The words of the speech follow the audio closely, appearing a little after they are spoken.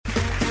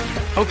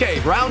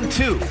Okay, round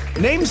two.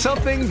 Name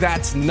something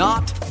that's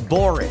not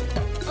boring.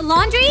 A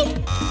laundry?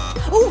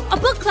 Ooh, a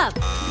book club.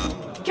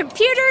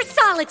 Computer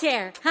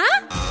solitaire,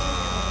 huh?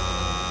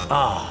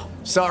 Ah,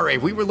 sorry,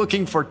 we were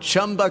looking for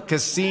Chumba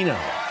Casino.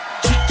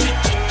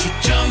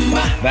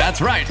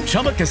 That's right,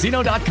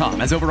 ChumbaCasino.com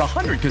has over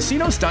 100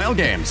 casino-style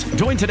games.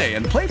 Join today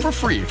and play for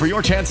free for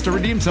your chance to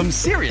redeem some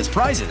serious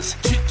prizes.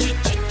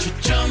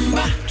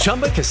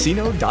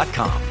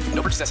 ChumbaCasino.com.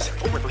 No purchase necessary.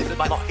 Void where prohibited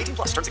by law. 18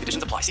 plus. Terms and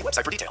conditions apply. See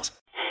website for details.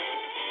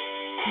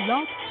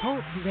 Blog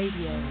Talk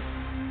Radio.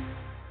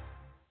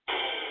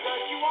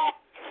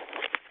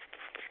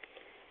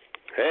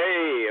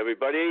 Hey,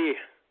 everybody.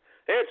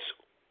 It's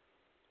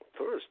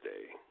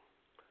Thursday,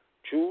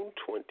 June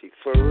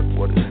 23rd.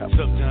 What is happening?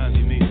 Sometimes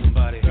you meet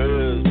somebody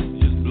who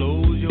just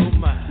blows your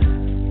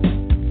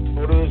mind.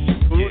 Go to the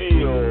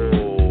studio.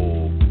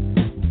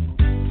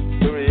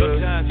 Here he is.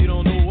 Sometimes you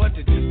don't know what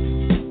to do,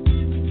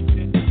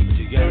 but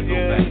you gotta go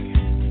back.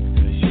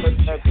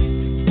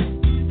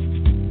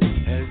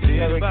 Has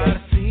anybody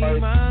seen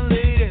my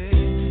lady?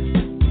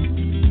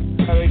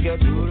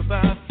 Good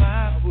about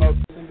 5 foot.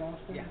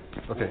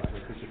 Okay,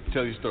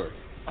 tell your story.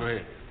 Go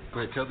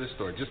ahead, tell this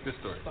story, just this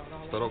story.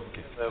 Start over,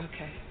 kid.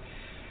 Okay.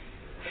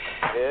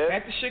 Yeah.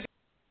 At the Cigar.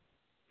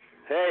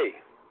 Hey,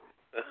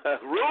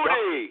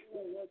 Rudy.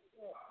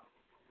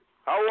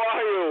 How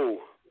are you?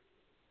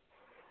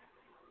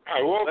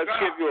 Let's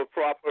give you a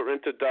proper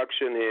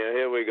introduction here.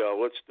 Here we go.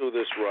 Let's do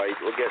this right.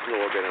 We're getting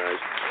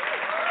organized.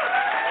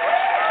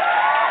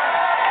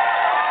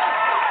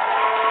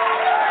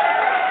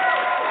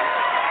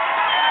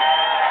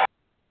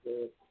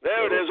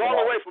 There it is, all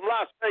the way from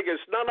Las Vegas,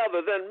 none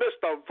other than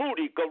Mr.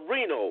 Rudy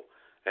Guarino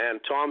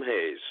and Tom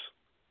Hayes.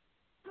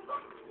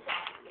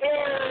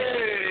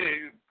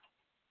 Hey!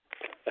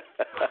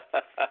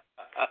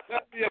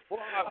 Let me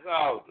applause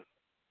out.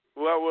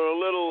 Well, we're a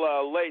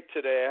little late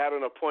today. I had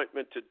an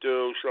appointment to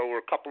do, so we're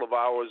a couple of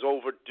hours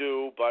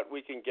overdue, but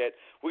we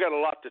got a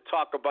lot to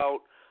talk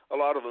about. A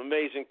lot of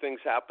amazing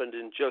things happened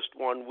in just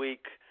 1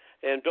 week,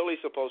 and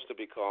Billy's supposed to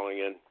be calling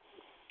in.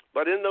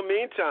 But in the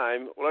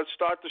meantime, let's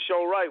start the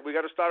show right. We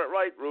got to start it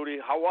right, Rudy.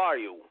 How are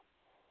you?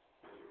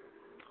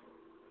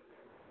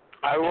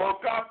 I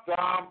woke up,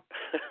 Tom.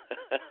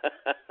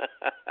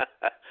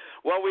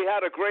 Well, we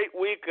had a great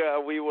week.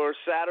 We were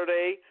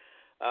Saturday.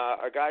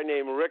 A guy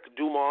named Rick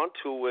Dumont,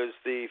 who is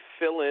the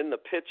fill-in, the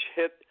pitch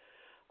hit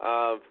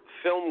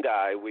film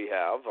guy we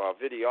have, our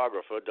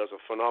videographer, does a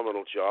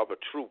phenomenal job, a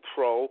true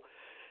pro.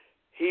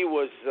 He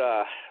was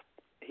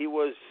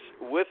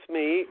with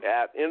me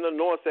in the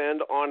North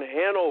End on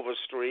Hanover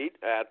Street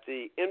at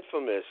the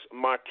infamous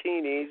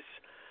Martini's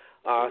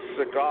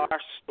cigar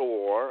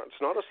store. It's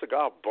not a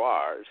cigar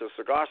bar. It's a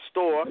cigar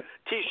store.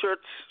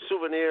 T-shirts,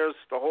 souvenirs,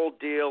 the whole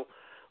deal,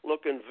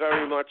 looking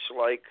very much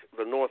like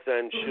the North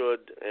End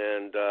should.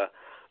 And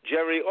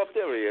Jerry, oh,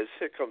 there he is.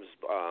 Here comes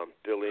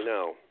Billy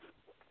now.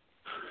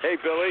 Hey,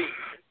 Billy.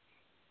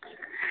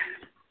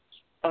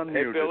 Unmuted.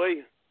 Hey,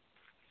 Billy.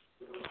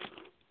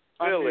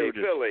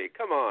 Unmuted. Billy,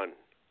 come on.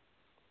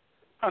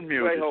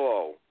 Unmuted. Say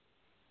hello.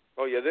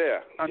 Oh, you're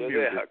there. Unmuted.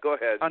 You're there. Go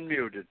ahead.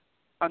 Unmuted.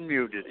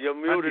 You're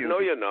muted. No,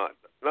 you're not.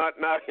 Not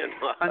now. You're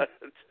not.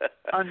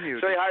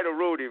 Unmuted. Say hi to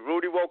Rudy.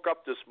 Rudy woke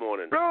up this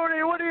morning.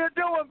 Rudy, what are you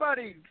doing,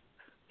 buddy?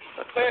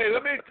 Hey,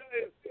 let me tell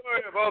you a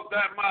story about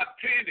that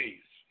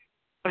Martini's.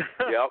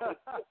 Yep.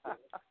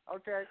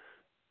 Okay.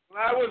 When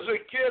I was a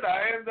kid,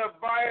 I ended up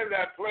buying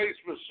that place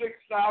for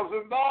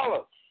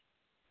 $6,000.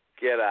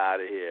 Get out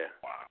of here.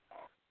 Wow.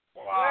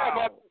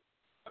 Yeah,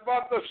 I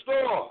bought the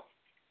store.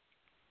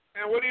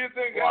 And what do you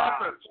think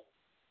happened?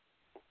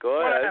 Go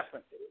What ahead.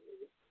 happened?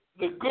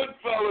 The good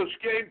fellas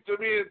came to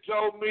me and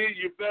told me,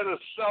 you better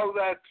sell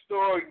that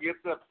store and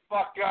get the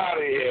fuck out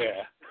of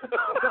here.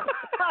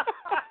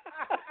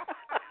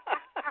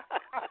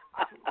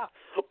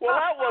 Well,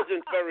 that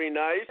wasn't very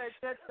nice.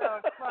 Get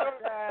the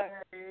fuck out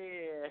of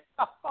here.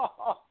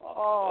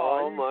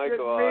 Oh, my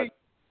God.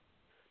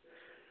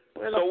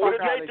 So what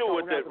did they do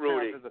with it,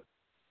 Rudy?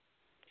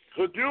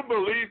 Could you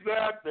believe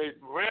that? They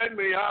ran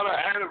me out of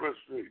Hanover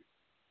Street.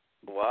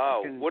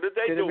 Wow. What did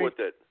they do with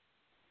it?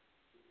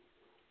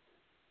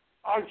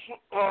 They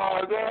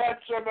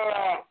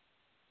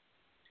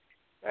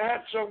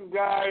had some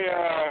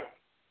guy,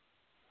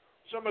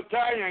 some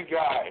Italian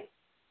guy.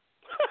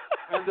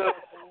 And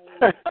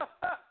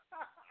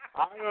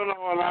I don't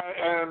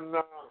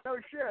know, no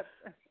shit.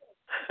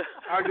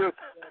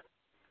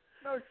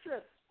 No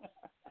shit.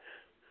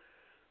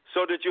 So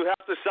did you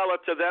have to sell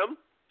it to them?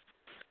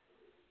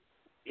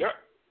 Yep.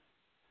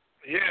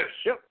 Yes.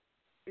 Yep.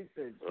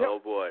 Oh,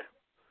 boy.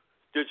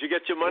 Did you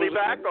get your money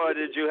back, or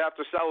did you have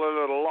to sell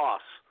it at a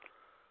loss?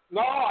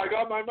 No, I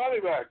got my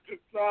money back,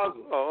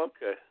 $6,000. Oh,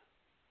 okay.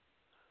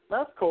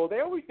 That's cool.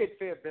 They always get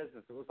fair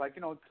business. It was like,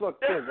 look,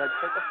 kids, let's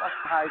take a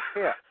fucking high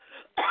here.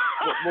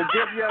 We'll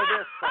give you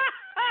this.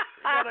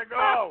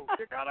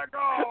 You gotta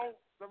go.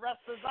 The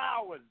rest is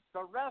ours.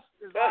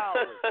 You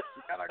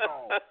gotta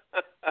go.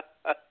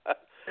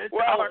 It's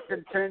our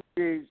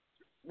contingencies.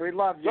 We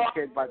love you,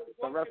 kid, but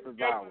the rest is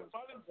ours.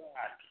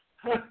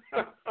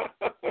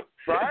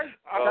 Right?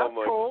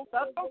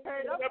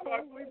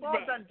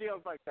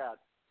 deals like that.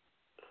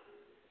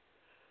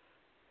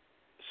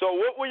 So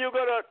what were you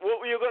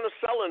gonna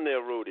sell in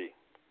there, Rudy?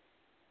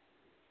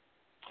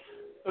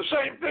 The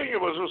same thing.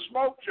 It was a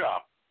smoke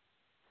shop.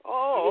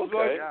 Oh,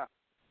 okay. Yeah.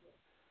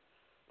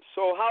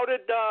 So how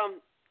did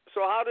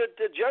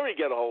Jerry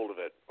get a hold of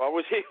it, or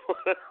was he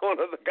one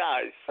of the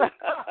guys?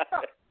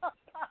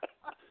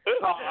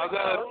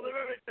 Hold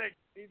everything.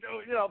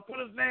 Put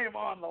his name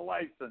on the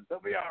license. He'll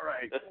be all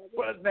right.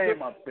 Put his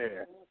name up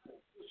there.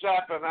 This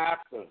happened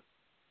after.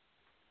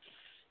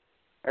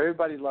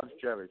 Everybody loves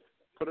Jerry.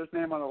 Put his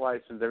name on the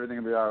license. Everything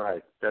will be all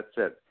right. That's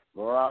it.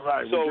 We're all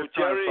right. So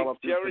Jerry, when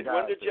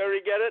did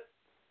Jerry get it?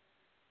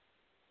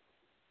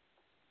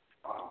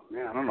 Oh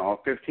man, I don't know.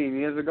 15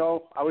 years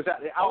ago. I was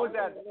at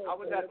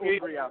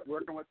Upbeat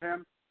working with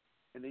him,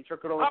 and he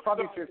took it over.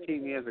 Probably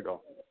 15 years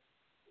ago.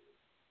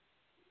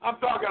 I'm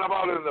talking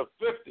about in the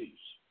 50s.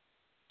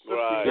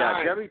 Right.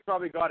 Yeah, Jerry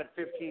probably got it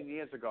 15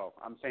 years ago.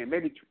 I'm saying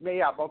maybe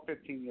about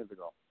 15 years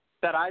ago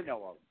that I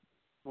know of.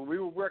 When we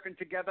were working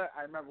together,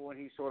 I remember when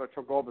he sort of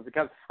took over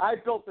because I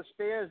built the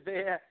stairs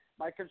there.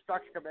 My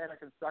construction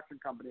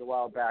company a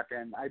while back,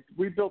 and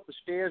we built the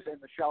stairs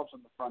and the shelves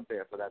in the front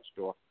there for that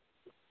store.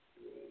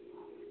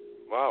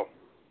 Wow,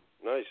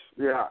 nice.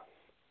 Yeah,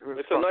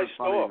 it's a nice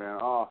funny, store, man.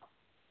 Oh,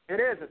 it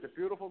is. It's a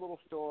beautiful little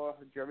store.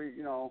 Jerry,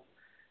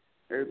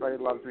 everybody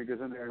loves me.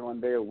 Goes in there one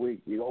day a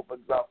week. He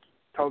opens up,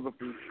 tells a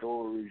few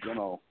stories,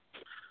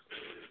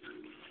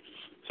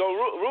 So,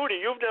 Rudy,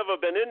 you've never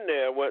been in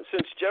there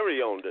since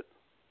Jerry owned it?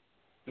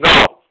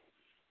 No.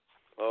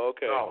 Oh,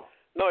 okay.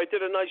 No, he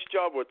did a nice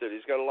job with it.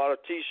 He's got a lot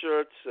of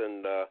T-shirts,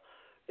 and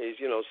he's,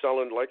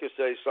 selling, like you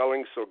say,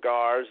 selling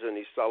cigars, and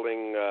he's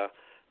selling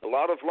a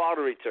lot of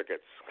lottery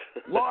tickets.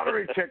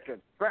 Lottery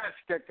tickets, scratch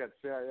tickets,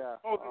 yeah.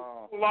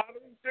 Oh, lottery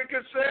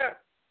tickets there?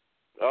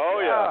 Oh,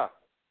 yeah.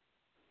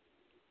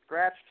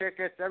 Scratch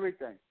tickets,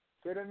 everything.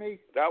 Kidding me?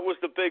 That was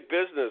the big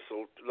business.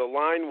 The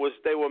line was,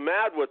 they were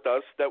mad with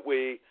us that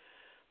we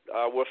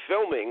were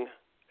filming,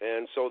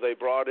 and so they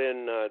brought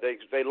in,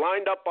 they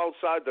lined up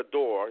outside the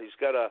door. He's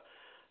got a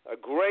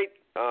great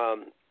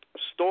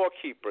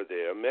storekeeper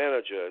there,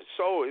 manager.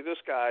 So this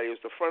guy is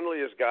the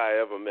friendliest guy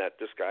I ever met,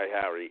 this guy,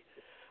 Harry.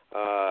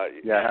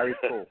 Yeah, Harry's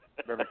cool.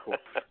 Very cool.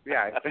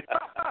 Yeah. He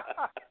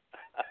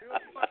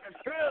was fucking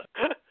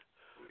pissed.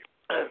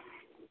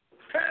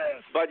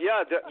 But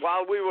yeah,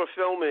 while we were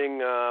filming,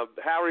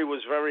 Harry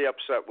was very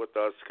upset with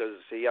us because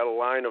he had a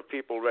line of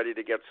people ready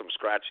to get some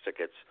scratch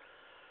tickets.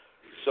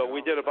 So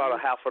we did about a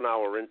half an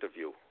hour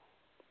interview.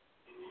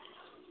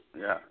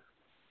 Yeah.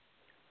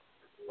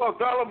 Well,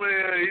 tell him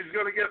he's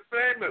going to get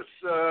famous.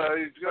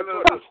 He's going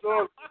to the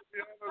store.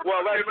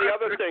 Well, that's the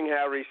other thing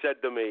Harry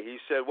said to me. He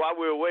said, while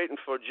we were waiting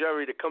for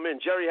Jerry to come in,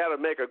 Jerry had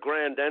to make a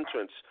grand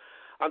entrance.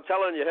 I'm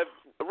telling you,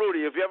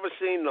 Rudy, have you ever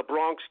seen The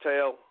Bronx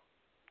Tale?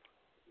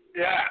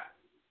 Yeah.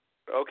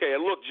 Okay,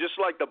 it looked just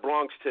like The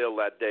Bronx Tale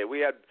that day.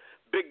 We had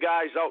big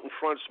guys out in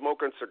front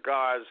smoking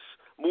cigars,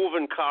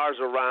 moving cars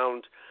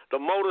around. The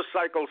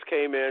motorcycles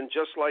came in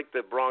just like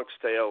The Bronx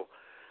Tale.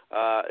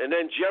 And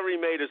then Jerry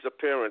made his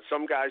appearance.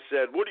 Some guy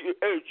said,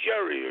 hey,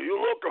 Jerry, are you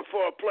looking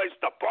for a place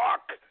to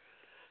park?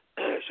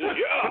 I said,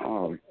 yeah.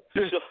 Oh.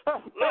 So,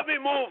 let me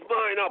move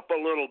mine up a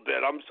little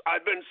bit.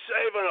 I've been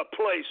saving a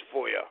place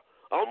for you.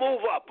 I'll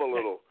move up a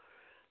little.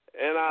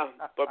 And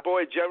but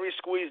boy, Jerry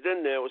squeezed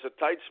in there. It was a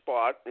tight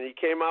spot, and he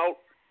came out,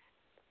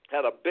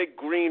 had a big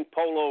green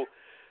polo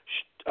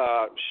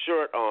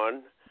shirt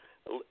on,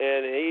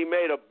 and he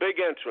made a big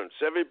entrance.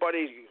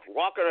 Everybody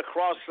walking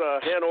across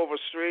Hanover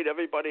Street,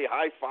 everybody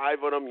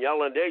high-fiving him,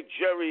 yelling, hey,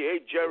 Jerry, hey,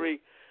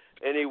 Jerry.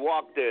 And he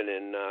walked in,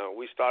 and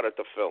we started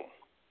to film.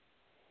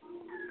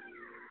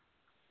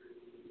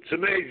 It's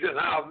amazing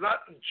how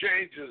nothing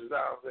changes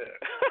down there.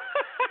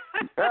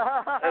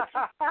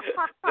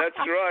 That's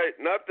right.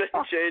 Nothing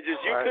changes.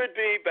 You could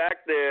be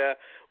back there.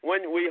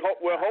 When we're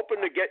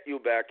hoping to get you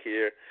back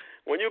here.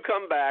 When you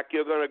come back,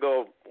 you're going to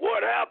go,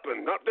 what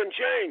happened? Nothing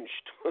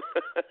changed.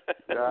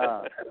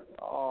 Yeah.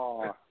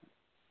 Oh.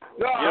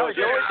 No, the only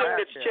thing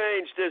that's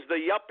changed is the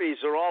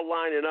yuppies are all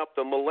lining up.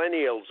 The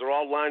millennials are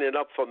all lining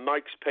up for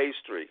Mike's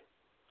Pastry.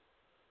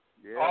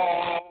 Yeah.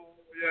 Oh,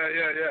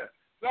 yeah.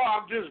 No,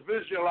 I'm just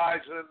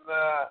visualizing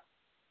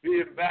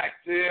being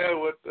back there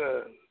with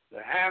the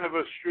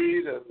Hanover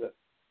Street and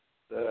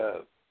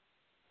the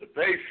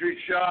pastry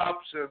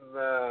shops,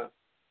 and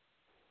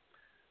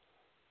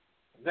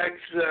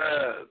next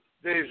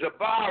there's a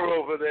bar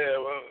over there,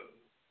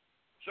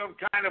 some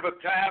kind of a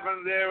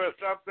tavern there or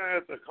something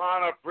at the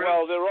corner.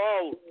 Well,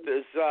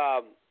 there's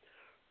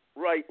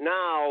right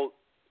now,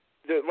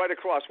 right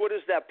across. What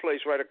is that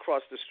place right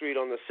across the street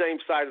on the same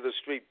side of the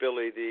street,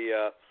 Billy?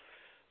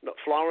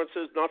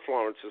 Florence's, not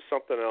Florence's,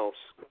 something else.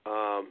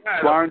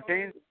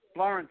 Florentine.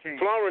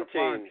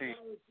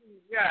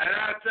 Yeah,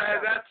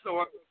 that's the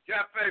one.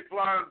 Cafe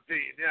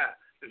Florentine. Yeah,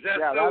 is that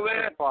still that's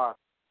there? The spot.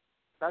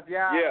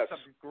 Yes.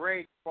 That's a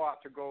great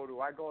spot to go to.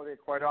 I go there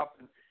quite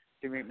often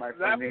to meet my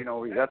friend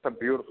Leno. That's a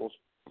beautiful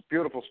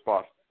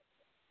spot.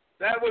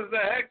 That was the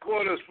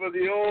headquarters for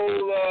the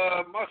old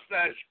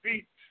Mustache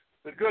Pete,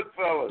 the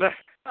Goodfellas.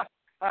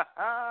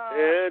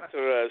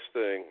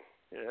 Interesting.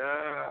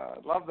 Yeah,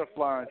 love the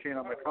Florentine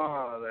on the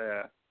corner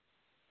there.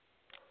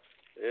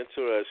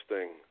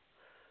 Interesting.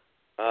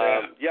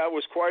 Yeah, it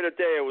was quite a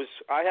day.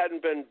 I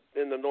hadn't been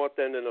in the North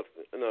End in a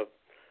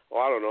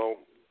I don't know,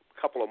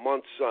 a couple of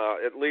months,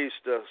 at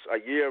least a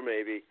year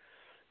maybe.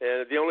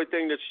 And the only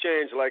thing that's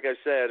changed, like I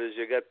said, is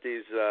you get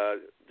these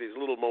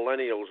little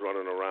millennials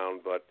running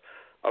around. But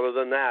other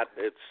than that,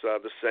 it's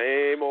the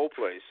same old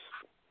place.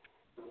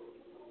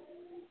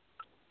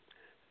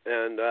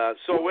 And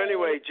so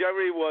anyway,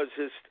 Jerry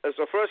as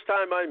the first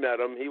time I met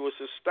him, he was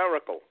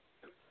hysterical.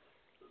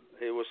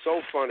 He was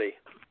so funny.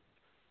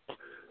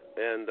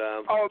 And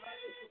that was the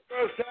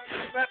first time you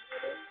met him?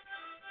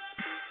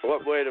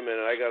 Wait a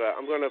minute,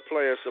 I'm gonna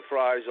play a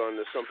surprise on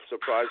this, some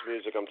surprise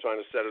music. I'm trying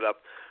to set it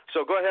up.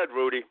 So go ahead,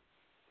 Rudy.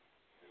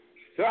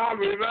 Tom,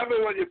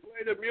 remember when you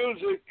play the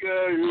music,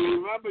 you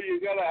remember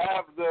you gotta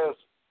have the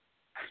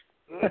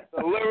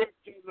lyrics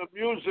and the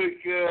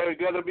music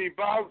gotta be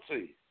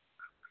bouncy.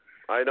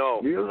 I know.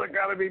 Music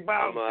gotta be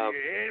bouncy.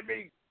 You hear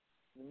me?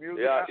 The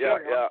music. Yeah.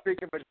 I'm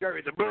speaking for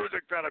Jerry. The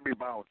music gotta be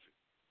bouncy.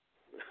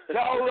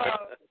 Tell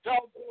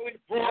Billy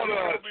Porter.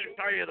 Let me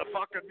tell you, the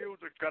fucking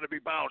music's gotta be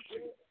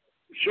bouncy.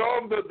 Show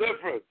him the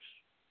difference.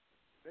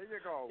 There you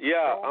go.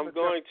 Yeah, I'm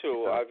going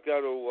to. I've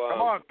got to.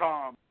 Come on,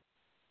 Tom.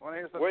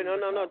 Wait,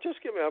 no. Just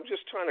give me. I'm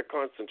just trying to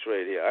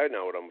concentrate here. I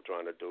know what I'm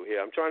trying to do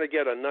here. I'm trying to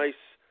get a.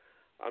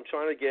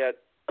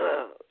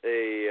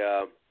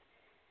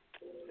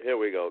 Here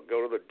we go.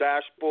 Go to the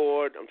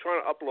dashboard. I'm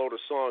trying to upload a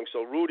song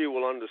so Rudy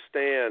will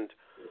understand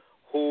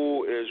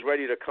who is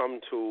ready to come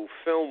to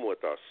film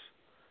with us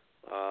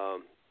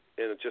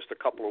in just a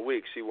couple of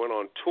weeks. He went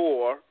on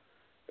tour,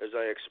 as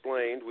I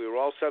explained. We were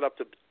all set up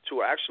to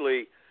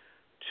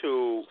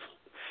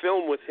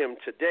film with him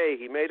today.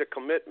 He made a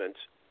commitment,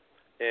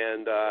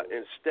 and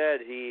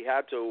instead he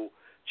had to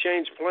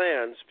change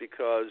plans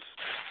because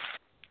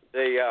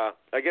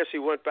I guess he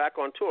went back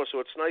on tour. So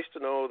it's nice to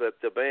know that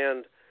the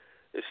band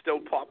is still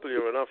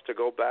popular enough to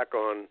go back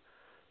on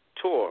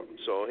tour.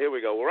 So here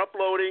we go. We're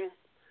uploading,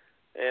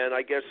 and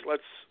I guess why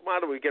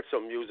don't we get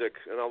some music,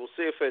 and I will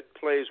see if it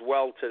plays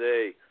well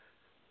today,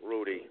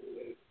 Rudy.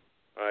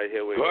 All right,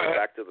 here we go.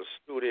 Back to the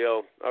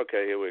studio.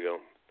 Okay, here we go.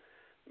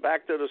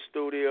 Back to the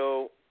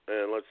studio,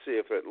 and let's see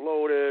if it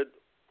loaded.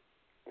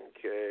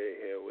 Okay,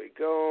 here we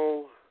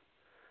go.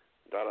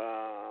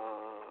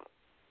 Ta-da.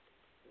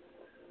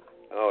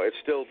 Oh, it's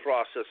still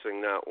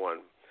processing that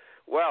one.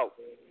 Well,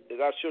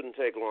 that shouldn't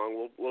take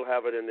long. We'll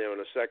have it in there in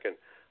a second.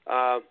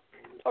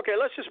 Okay,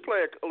 let's just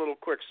play a little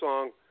quick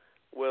song.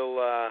 We'll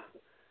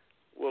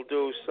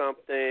do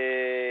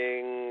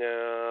something.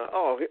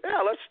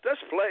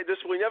 Let's play this.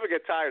 We never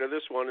get tired of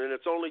this one, and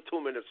it's only 2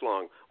 minutes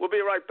long. We'll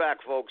be right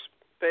back, folks.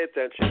 Pay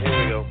attention.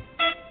 Here we go.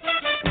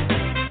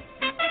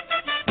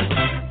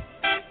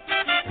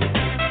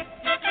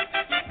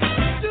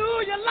 Do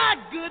you like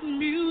good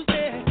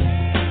music?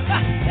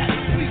 That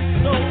sweet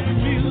soul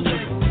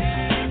music.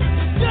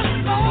 Just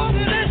long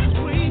as it's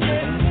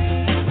swinging.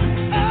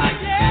 Oh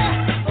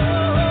yeah,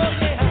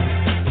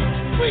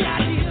 we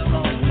out here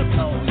on the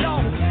floor,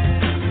 y'all.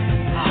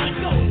 I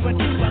know where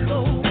I go.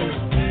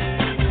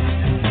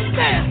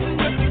 Dancing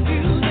with the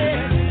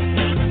music.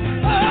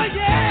 Oh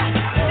yeah.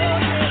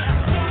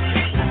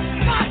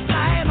 My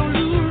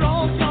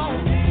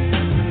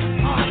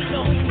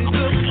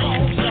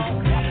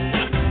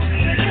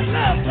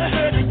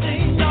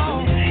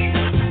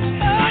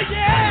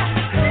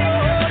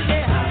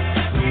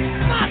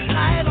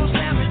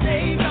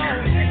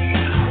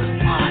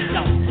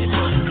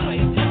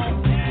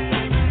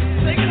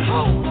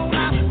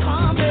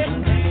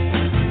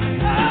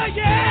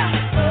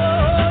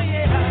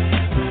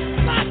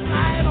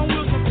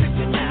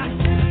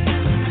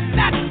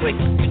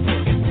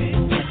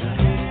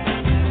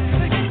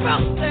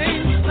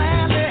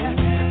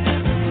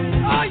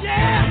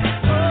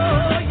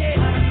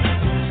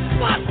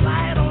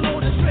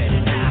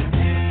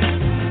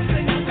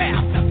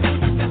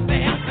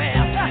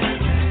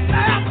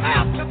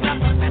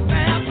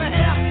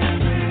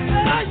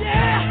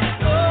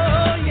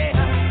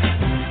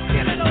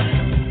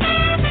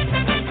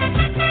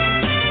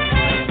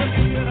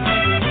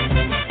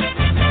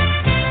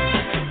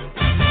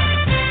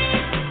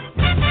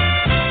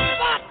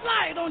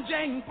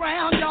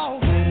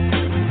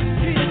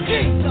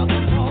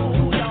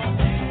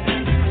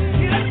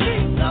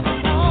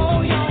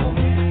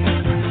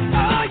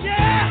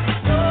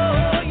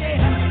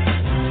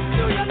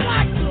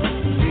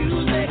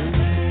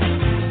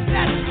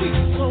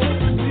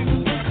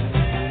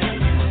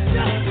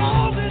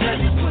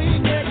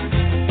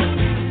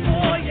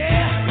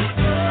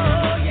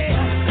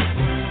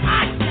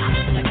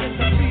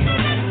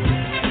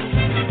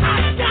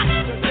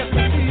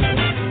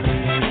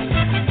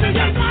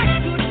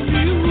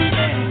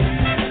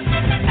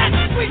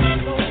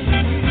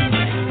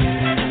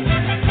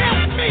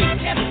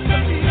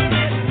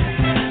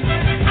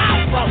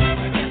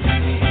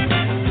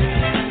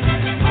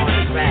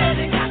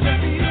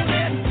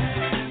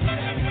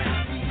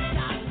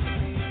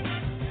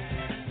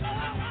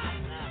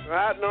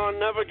No,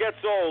 never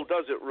gets old,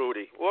 does it,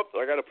 Rudy? Whoop,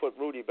 I got to put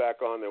Rudy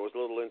back on. There was a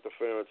little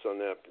interference on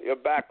there. You're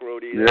back,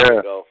 Rudy. There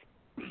you go.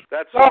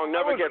 That song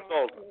never gets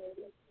old.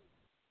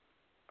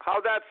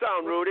 How'd that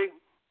sound, Rudy?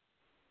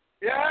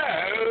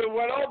 Yeah, it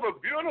went over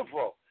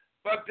beautiful.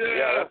 But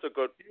yeah, that's a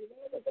good.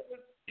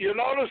 You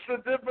notice the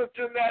difference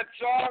in that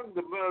song,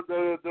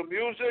 the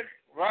music,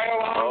 right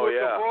along with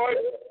the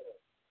voice?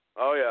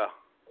 Oh, yeah.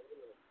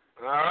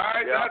 All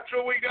right, that's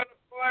what we got to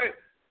play.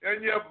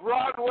 In your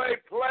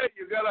Broadway play,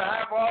 you got to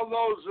have all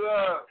those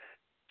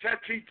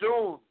catchy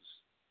tunes.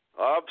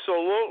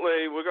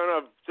 Absolutely.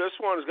 This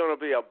one's gonna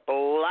be a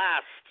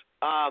blast.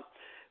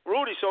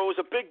 Rudy, so it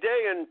was a big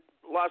day in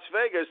Las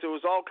Vegas. There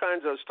was all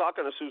kinds of, I was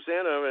talking to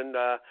Susanna, and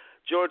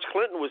George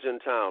Clinton was in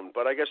town,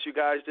 but I guess you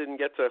guys didn't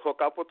get to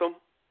hook up with him?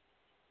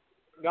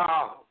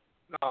 No.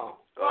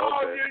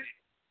 Okay.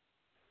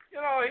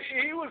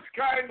 He was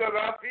kind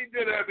enough. He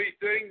did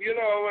everything, and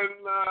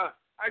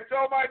I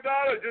told my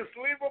daughter, just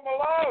leave him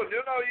alone.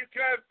 You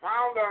can't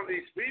pound on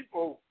these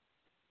people.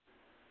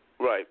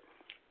 Right.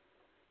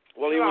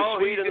 Well, he was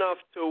sweet enough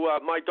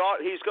to, my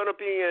daughter, he's going to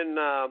be in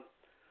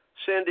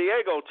San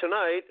Diego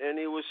tonight, and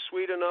he was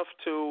sweet enough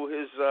to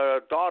his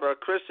daughter,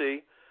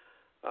 Chrissy,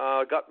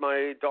 got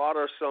my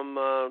daughter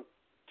some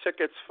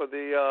tickets for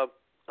the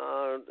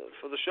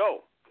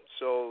show.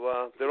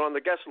 So they're on the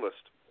guest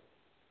list.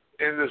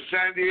 In the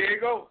San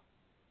Diego?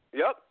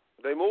 Yep.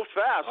 They moved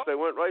fast. They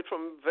went right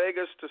from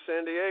Vegas to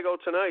San Diego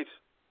tonight.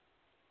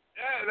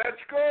 Yeah,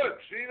 that's good.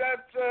 See,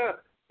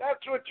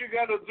 that's what you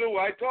got to do.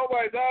 I told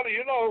my daughter,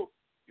 you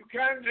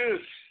can't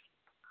just.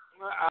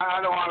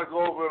 I don't want to go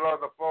over it on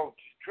the phone.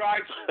 She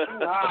tries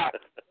too hard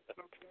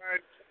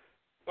sometimes,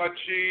 but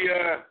she's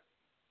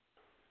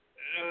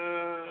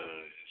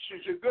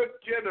a good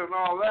kid and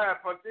all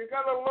that. But you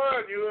got to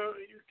learn.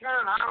 You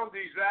can't hound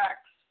these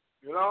acts.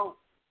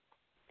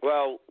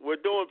 Well,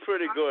 we're doing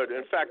pretty good.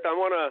 In fact, I'm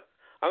gonna,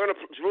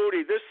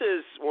 Rudy. This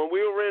is when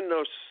we were in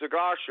the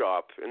cigar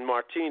shop in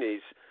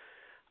Martini's.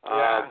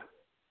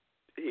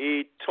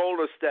 He told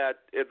us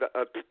that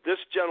this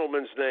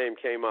gentleman's name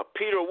came up,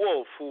 Peter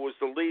Wolfe, who was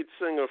the lead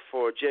singer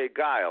for Jay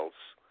Giles.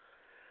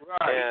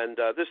 Right. And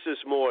this is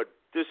more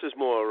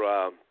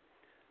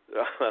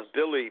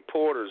Billy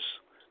Porter's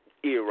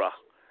era,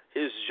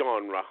 his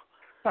genre.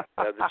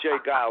 The Jay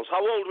Giles.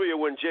 How old were you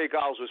when Jay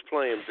Giles was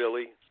playing,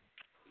 Billy?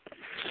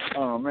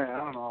 Oh man, I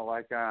don't know,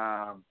 like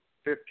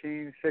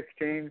 15,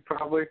 16,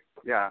 probably.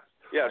 Yeah.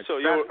 Yeah. Like, so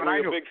you're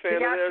a big fan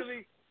of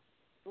theirs?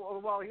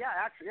 Well,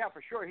 yeah,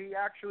 for sure. He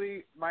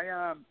actually, my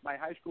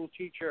high school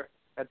teacher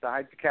at the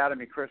Heights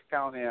Academy, Chris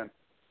Callahan,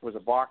 was a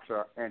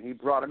boxer, and he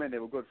brought him in. They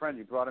were good friends.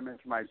 He brought him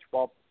into my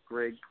 12th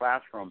grade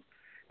classroom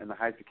in the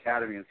Heights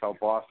Academy in South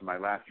Boston, my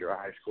last year of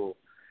high school.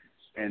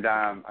 And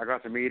I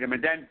got to meet him.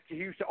 And then he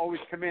used to always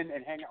come in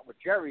and hang out with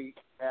Jerry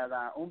at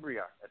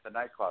Umbria at the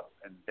nightclub,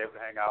 and they would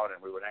hang out,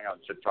 and we would hang out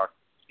and sit talk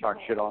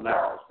shit all night. It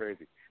was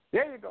crazy.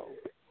 There you go.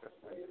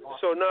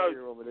 So now,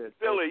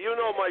 Billy, you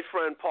know my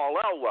friend Paul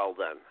Elwell,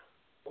 then.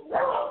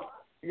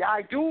 Yeah,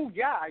 I do.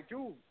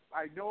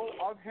 I know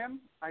of him.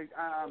 I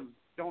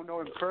don't know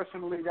him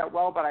personally that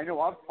well, but I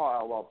know of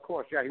Paul Elwell, of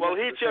course. Yeah.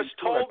 He just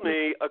told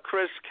me a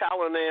Chris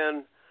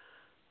Callahan,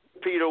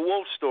 Peter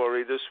Wolfe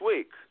story this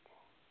week.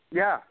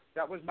 Yeah,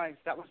 that was my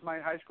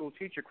high school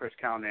teacher, Chris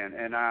Callahan,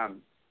 and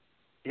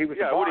he was.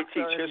 Yeah, would he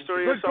teach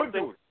history or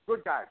something?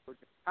 Good guy.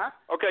 Huh?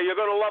 Okay, you're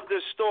gonna love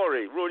this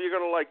story, Rudy. You're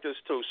gonna like this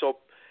too. So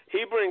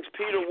he brings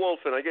Peter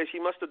Wolfe, and I guess he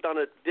must have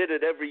did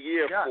it every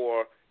year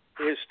for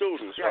his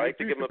students, right?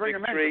 To give them a big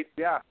treat.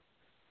 Yeah.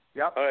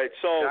 Yep. All right.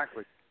 So,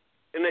 exactly.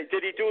 And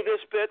did he do this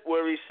bit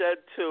where he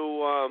said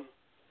to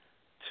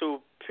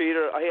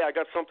Peter, "Hey, I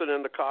got something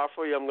in the car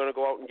for you. I'm going to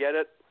go out and get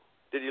it"?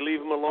 Did he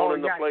leave him alone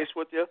in the place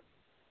with you?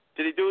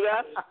 Did he do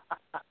that?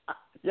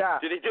 Yeah.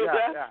 Did he do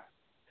that?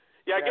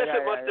 Yeah. I guess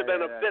it must have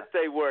been a bit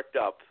they worked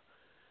up.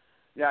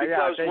 Yeah.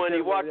 Because when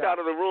he walked out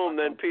of the room,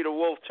 then Peter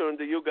Wolfe turned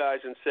to you guys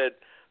and said,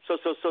 "So,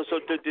 is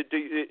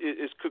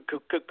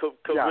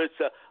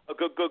Carissa a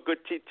good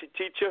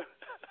teacher?"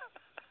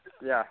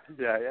 Yeah.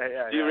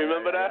 Do you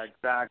remember that?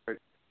 Exactly.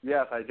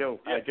 Yes, I do.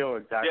 Yeah. I do,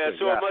 exactly. Yeah,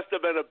 so it must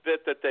have been a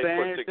bit that they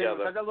put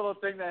together. Like a little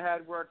thing they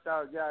had worked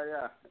out.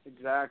 Yeah,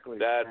 exactly.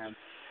 That's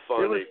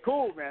funny. It was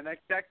cool, man.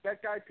 That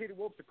guy, Peter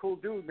Wolfe's a cool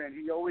dude, man.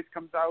 He always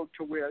comes out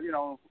to where,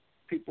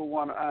 people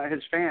want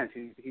his fans.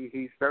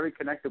 He's very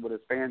connected with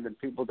his fans and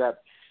people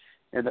that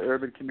in the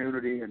urban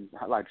community and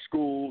like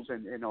schools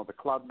and the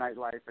club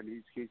nightlife, and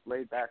he's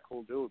laid back,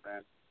 cool dude,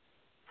 man.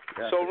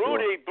 Yeah, so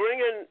Rudy,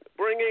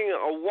 bringing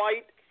a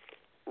white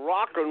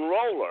rock and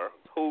roller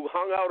who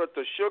hung out at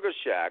the Sugar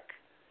Shack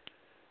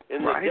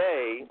in the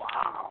day.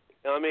 Wow.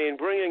 I mean,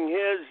 bringing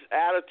his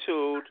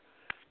attitude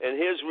and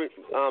his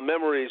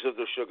memories of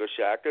the Sugar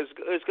Shack is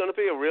going to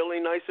be a really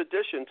nice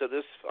addition to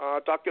this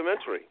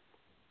documentary.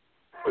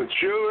 It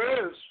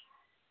sure is.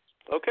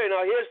 Okay,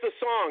 now here's the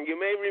song. You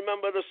may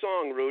remember the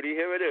song, Rudy.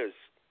 Here it is.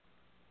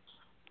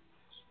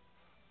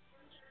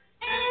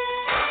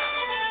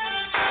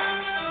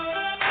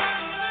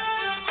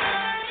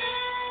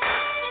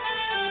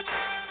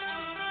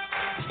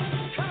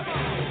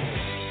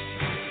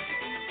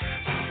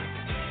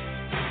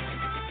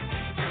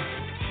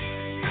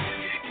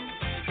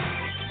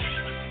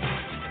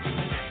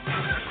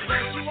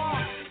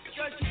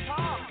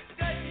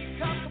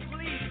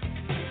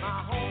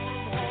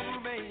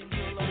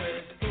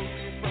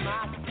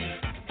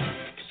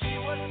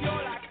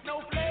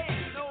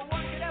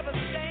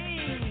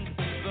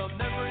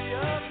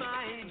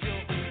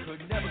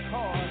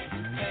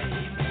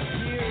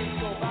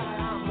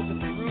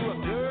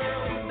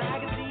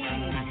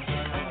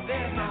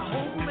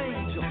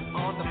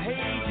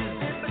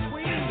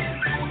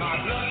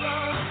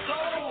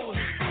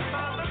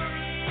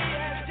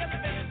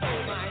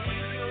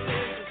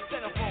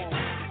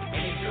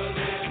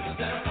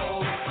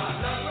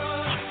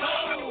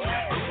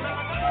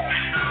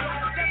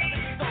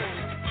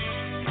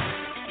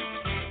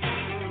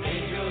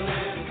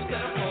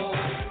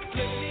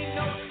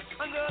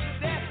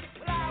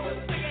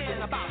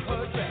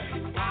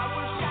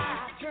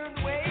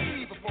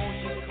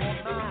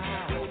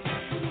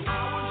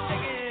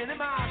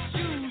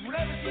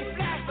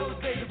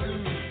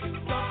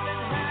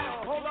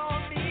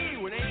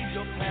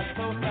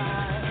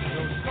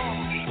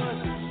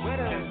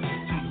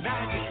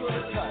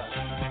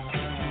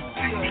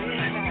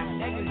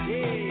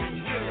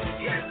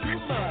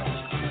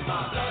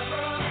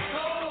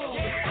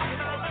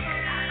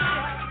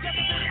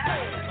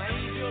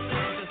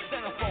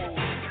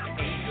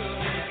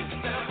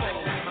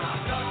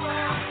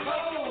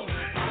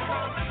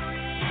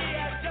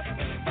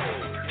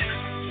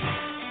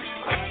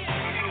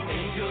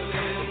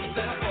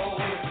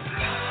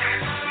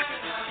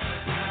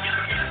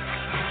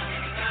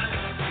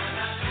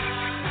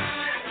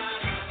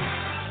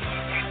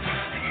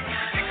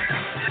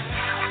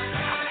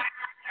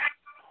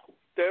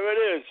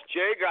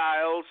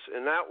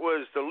 and that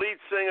was the lead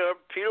singer,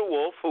 Peter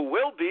Wolfe, who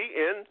will be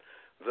in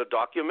the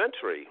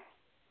documentary.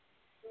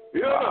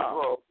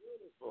 Beautiful.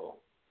 Beautiful.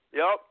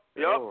 Yep.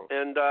 Oh.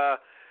 And,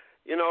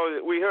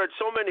 we heard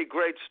so many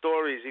great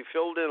stories. He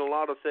filled in a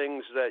lot of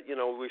things that,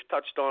 we've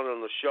touched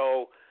on the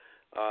show.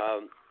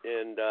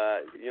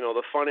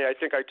 The funny, I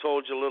think I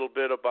told you a little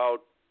bit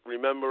about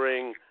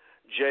remembering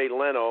Jay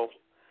Leno.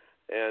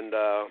 And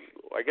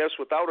I guess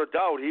without a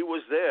doubt, he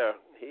was there.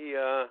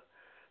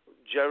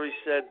 Jerry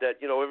said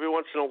that, every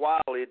once in a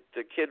while the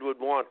kid would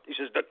want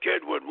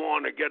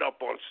to get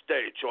up on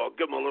stage, so I'll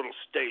give him a little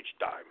stage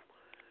time.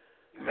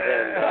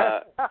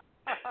 And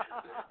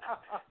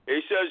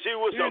he says he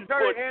was a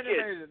good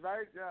kid.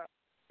 Right? Yeah.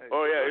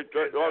 Oh, yeah.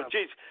 Oh,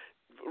 geez.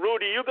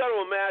 Rudy, you got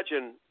to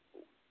imagine,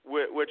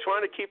 we're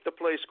trying to keep the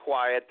place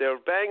quiet. They're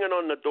banging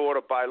on the door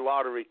to buy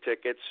lottery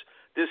tickets.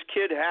 This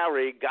kid,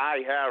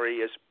 Guy Harry,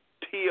 is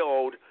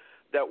PO'd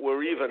that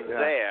we're even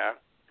there.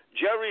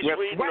 Jerry's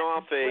reading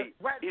off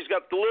he's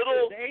got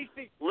little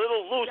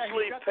loose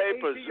leaf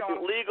papers,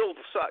 legal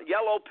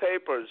yellow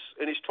papers,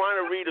 and he's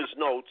trying to read his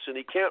notes, and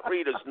he can't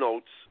read his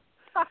notes.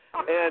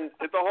 And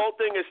the whole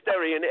thing is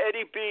scary. And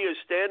Eddie B is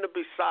standing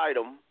beside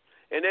him,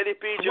 and Eddie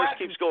B just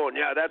keeps going,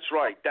 yeah, that's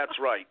right.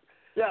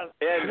 Yeah.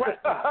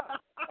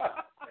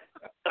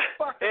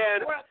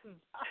 And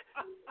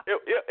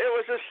it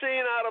was a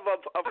scene out of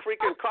a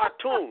freaking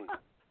cartoon.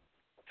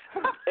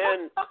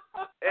 And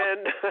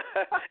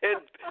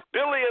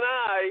Billy and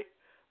I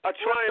are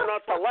trying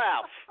not to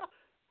laugh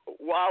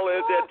while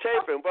they're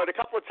taping, but a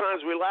couple of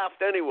times we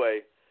laughed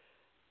anyway.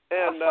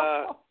 And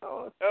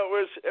it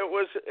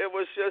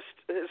was just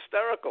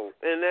hysterical.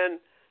 And then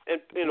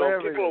people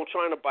were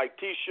trying to buy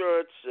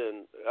T-shirts,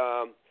 and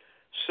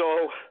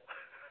so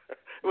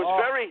it was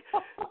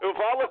of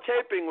all the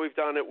taping we've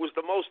done, it was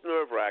the most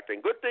nerve-wracking.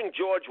 Good thing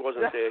George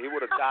wasn't there; he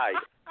would have died.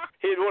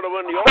 He would have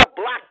been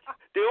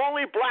the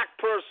only black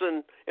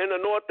person in the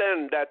North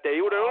End that day.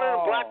 He would have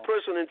been a black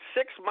person in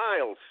 6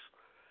 miles.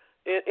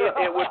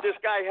 And with this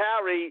guy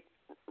Harry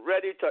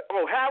ready to.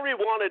 Oh, Harry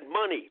wanted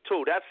money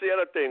too. That's the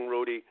other thing,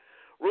 Rudy.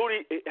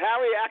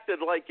 Harry acted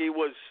like he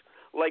was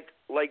like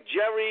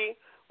Jerry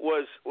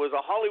was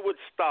a Hollywood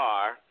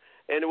star,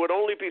 and it would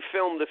only be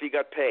filmed if he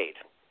got paid.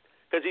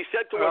 Because he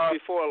said to us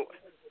before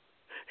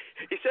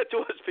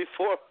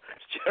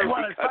Jerry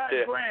got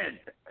there. $5,000.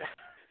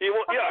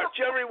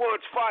 Jerry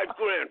wants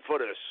 $5,000 for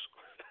this.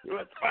 He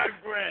wants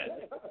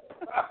 $5,000.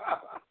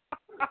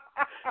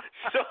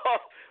 So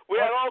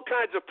we had all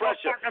kinds of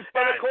pressure, and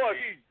of course,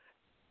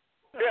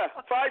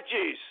 5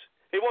 G's.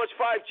 He wants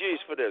 5 G's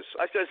for this.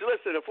 I says,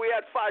 listen, if we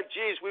had 5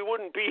 G's, we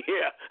wouldn't be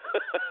here.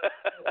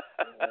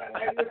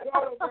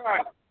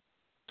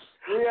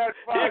 We had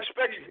 5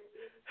 G's.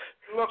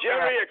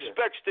 Jerry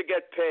expects to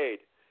get paid,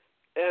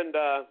 and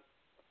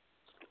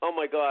oh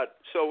my God!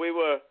 So it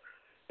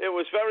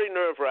was very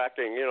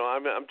nerve-wracking.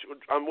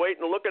 I'm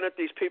waiting, looking at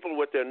these people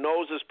with their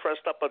noses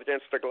pressed up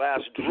against the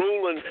glass,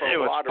 drooling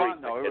for lottery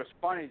tickets. It was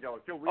funny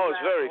though. Dude, it's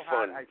very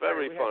fun.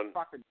 Very fun.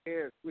 Had fucking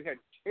tears. We had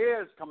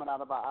tears coming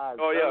out of our eyes.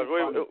 Oh yeah,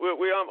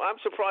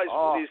 I'm surprised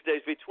these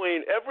days.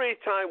 Between every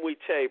time we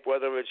tape,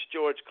 whether it's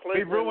George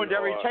Clinton, we ruined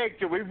every take.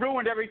 We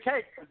ruined every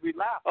take because we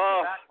laughed.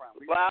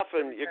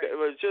 Laughing. It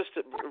was just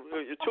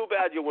too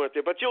bad you weren't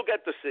there, but you'll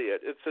get to see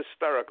it. It's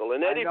hysterical.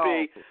 And Eddie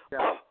B.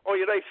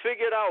 They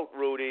figured out,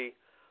 Rudy,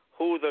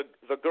 who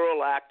the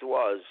girl act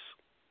was.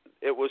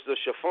 It was the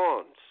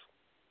Chiffons.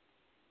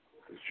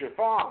 The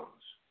Chiffons?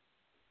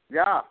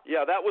 Yeah.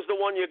 Yeah, that was the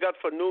one you got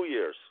for New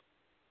Year's.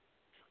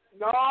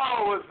 No,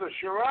 it was the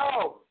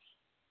Shirelles.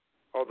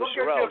 Oh, the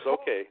Shirelles,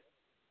 okay.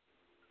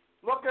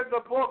 Look at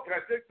the book. I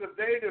think the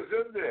date is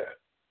in there.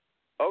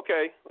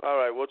 Okay, all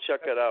right, we'll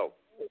check it out.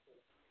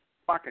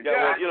 Fucking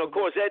of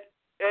course,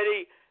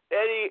 Eddie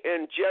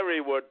and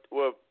Jerry would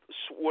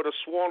have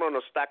sworn on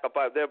a stack of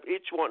five.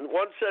 Each one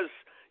says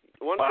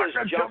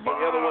jump,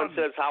 and the other one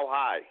says how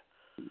high.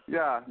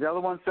 Yeah, the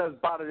other one says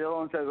butter, the other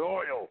one says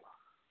oil.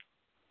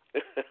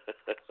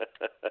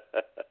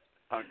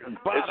 Oil.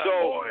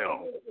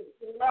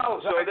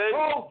 Well, I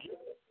told you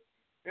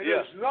in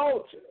his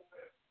notes,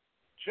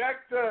 check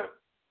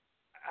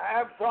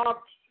have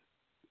prompts.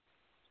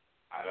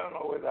 I don't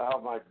know where the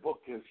hell my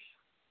book is.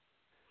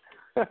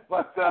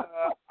 But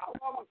our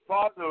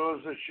father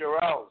was the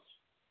Shirelles.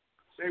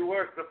 They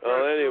worked the first 2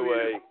 years.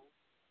 Anyway.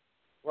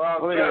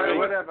 Well,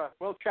 whatever.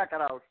 We'll check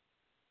it out.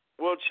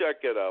 We'll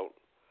check it out.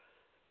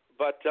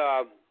 But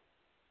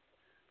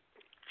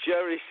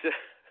Jerry said,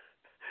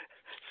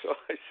 so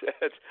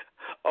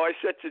I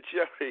said to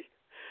Jerry,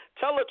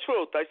 tell the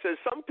truth. I said,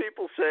 some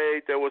people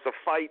say there was a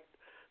fight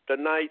the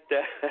night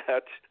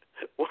that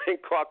Wayne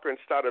Cochran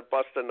started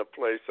busting the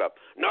place up.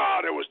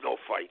 No, there was no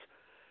fight.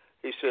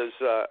 He says,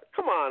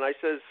 come on. I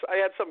says, I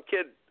had some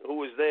kid who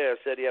was there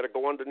said he had to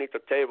go underneath the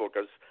table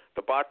because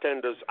the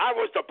bartenders, I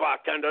was the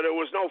bartender. There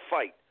was no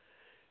fight.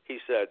 He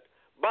said,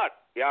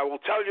 but I will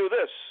tell you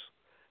this.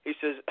 He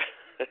says,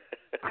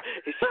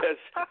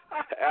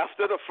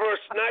 after the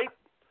first night,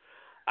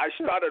 I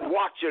started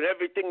watching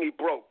everything he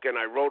broke, and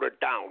I wrote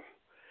it down.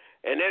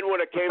 And then when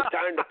it came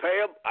time to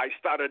pay him, I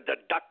started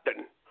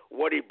deducting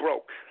what he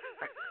broke.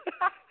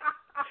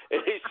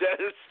 And he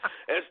says,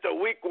 as the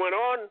week went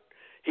on,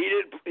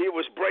 he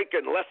was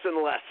breaking less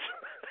and less.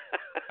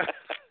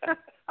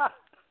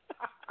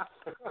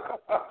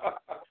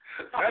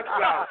 That's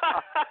not.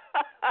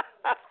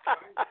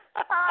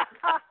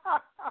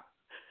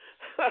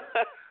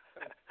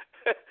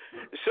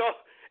 So,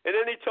 and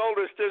then he told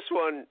us this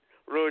one,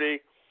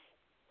 Rudy.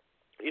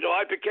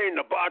 I became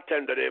the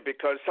bartender there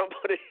because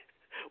somebody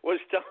was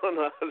telling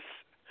us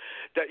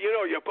that,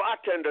 your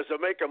bartenders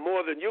are making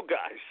more than you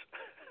guys.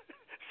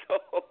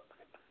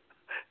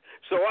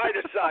 So I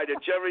decided,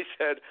 Jerry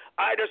said,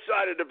 I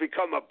decided to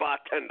become a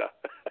bartender.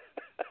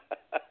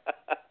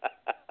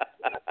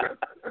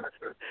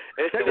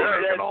 They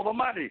were making all the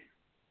money.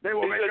 They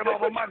were making all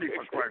the money,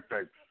 for Christ's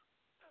sake.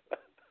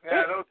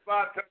 Yeah, those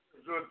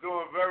bartenders were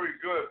doing very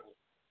good.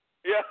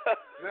 Yeah.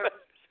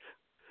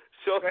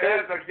 So they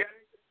had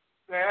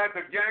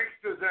the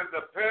gangsters and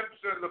the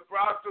pimps and the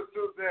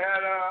prostitutes. They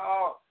had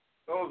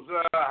those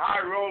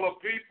high roller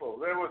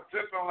people. They were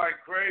tipping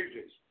like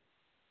crazy.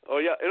 Oh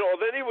yeah,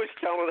 then he was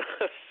telling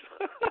us.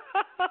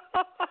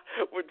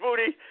 With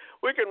Rudy,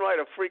 we can write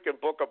a freaking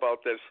book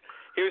about this.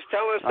 He was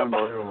telling us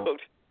about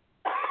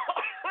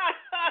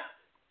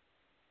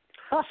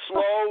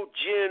slow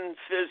gin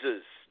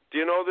fizzes. Do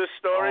you know this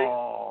story?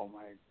 Oh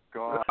my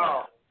God.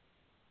 No.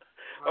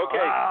 Okay.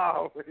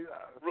 Wow.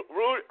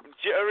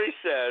 Jerry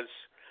says,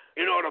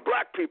 the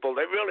black people,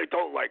 they really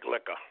don't like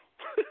liquor.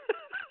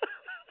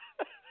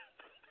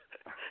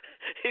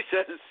 He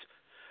says,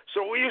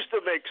 so we used to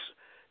make,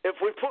 if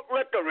we put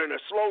liquor in a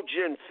slow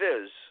gin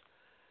fizz,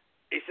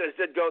 he says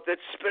they'd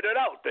spit it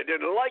out. They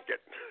didn't like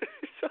it.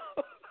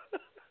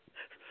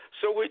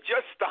 So we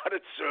just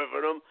started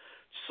serving them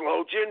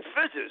slow gin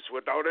fizzes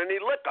without any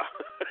liquor.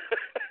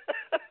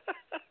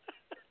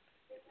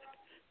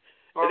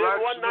 And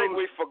then one night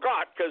we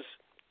forgot because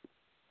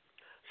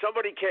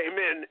somebody came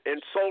in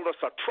and sold us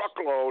a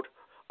truckload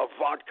of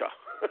vodka,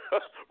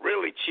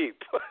 really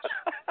cheap.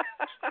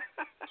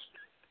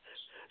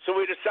 So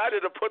we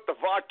decided to put the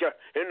vodka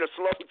in the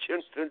slow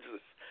gin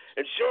fizzes.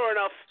 And sure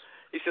enough,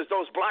 he says,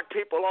 those black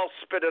people all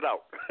spit it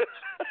out.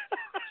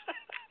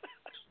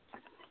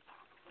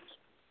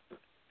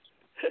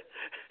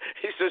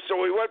 He says, so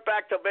we went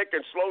back to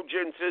making slow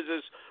gin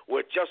fizzes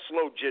with just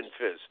slow gin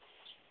fizz.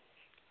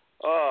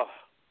 Oh,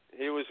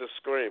 he was a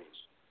scream.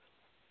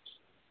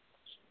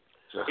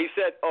 He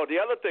said, the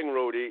other thing,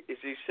 Rudy, is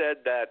he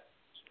said that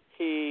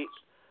he,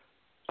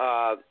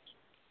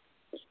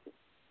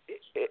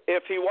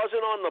 if he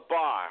wasn't on the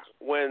bar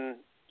when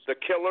the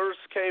killers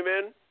came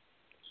in,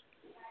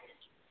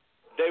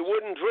 they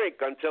wouldn't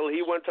drink until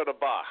he went to the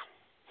bar.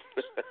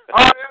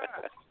 Oh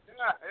yeah.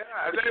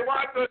 They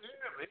wanted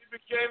him. He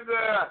became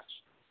the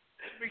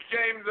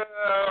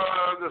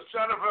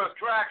center of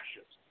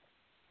attraction.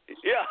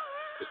 Yeah.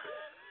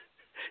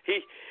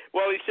 He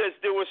says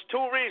there was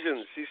two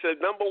reasons. He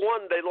said, number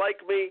one, they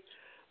like me,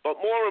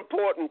 but more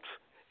important,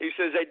 he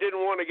says they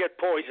didn't want to get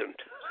poisoned.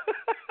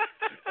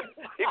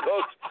 He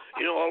goes,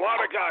 a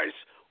lot of guys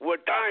were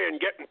dying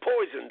getting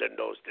poisoned in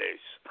those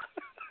days.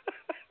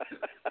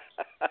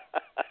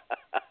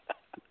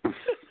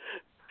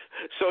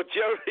 So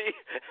Jerry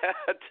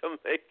had to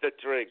make the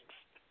drinks.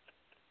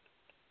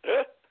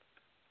 Yeah.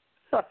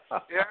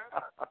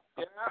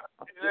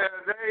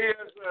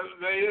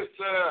 They used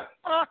to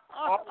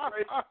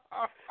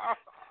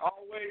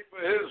all wait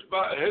for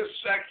his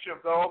section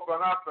to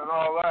open up and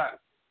all that.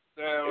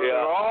 They're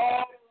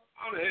all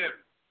on him.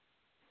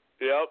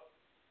 Yep.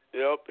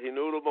 He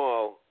knew them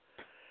all.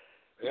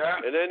 Yeah.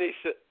 And then he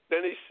said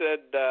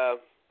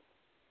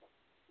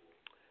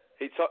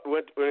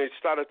when he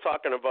started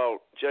talking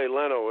about Jay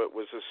Leno, it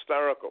was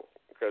hysterical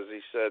because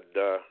he said,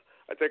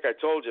 I think I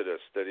told you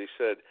this, that he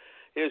said,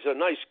 he's a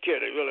nice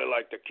kid. I really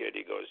like the kid.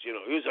 He goes, he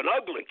was an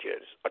ugly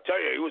kid. I tell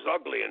you, he was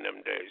ugly in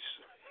them days.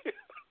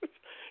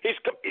 He's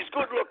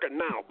good looking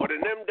now, but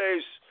in them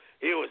days,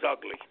 he was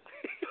ugly.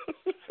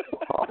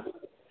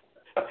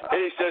 And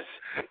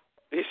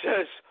he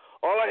says,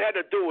 all I had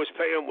to do was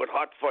pay him with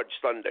hot fudge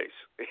sundaes.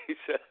 He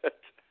said,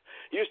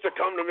 he used to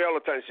come to me all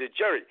the time. He said,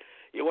 Jerry,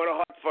 you want a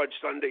hot fudge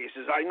sundae? He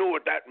says, I knew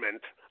what that meant.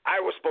 I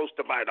was supposed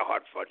to buy the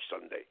hot fudge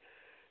sundae.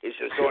 He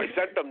says, so I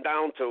sent them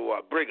down to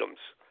Brigham's,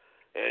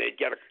 and he'd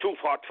get 2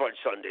 hot fudge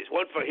sundaes,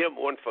 one for him,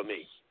 one for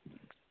me.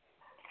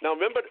 Now,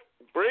 remember,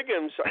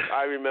 Brigham's,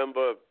 I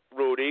remember,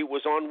 Rudy,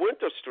 was on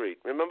Winter Street.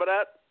 Remember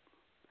that?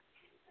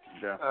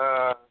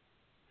 Yeah.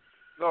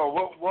 No,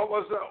 what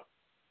was that?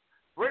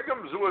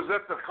 Brigham's was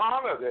at the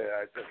corner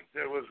there, I think.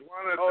 There was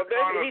one at the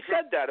corner. He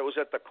said that. It was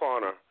at the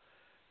corner.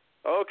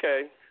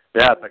 Okay.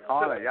 Yeah, at the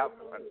corner, yep.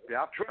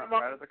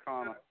 Right at the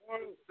corner.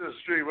 The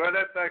street, right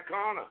at that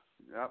corner.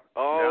 Yep.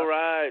 Oh,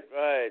 yep.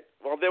 Right.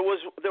 Well, there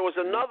was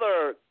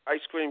another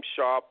ice cream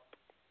shop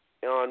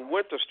on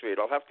Winter Street.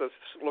 I'll have to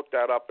look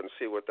that up and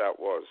see what that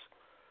was.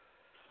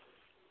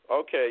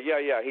 Okay,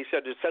 yeah. He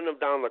said to send them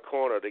down the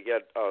corner to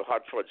get a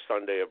hot fudge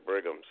sundae at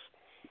Brigham's.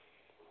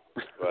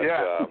 But,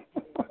 yeah.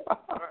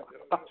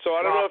 So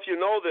I don't know if you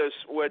know this.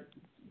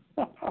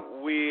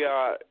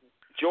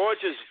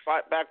 George is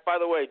back. By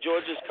the way,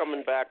 George is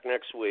coming back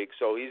next week,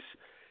 so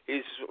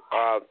he's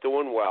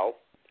doing well.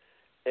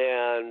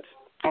 And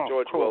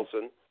George cool.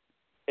 Wilson.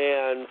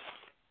 And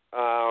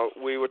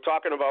we were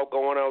talking about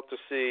going out to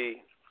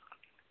see,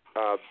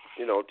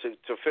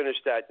 to finish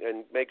that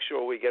and make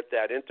sure we get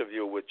that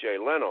interview with Jay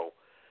Leno.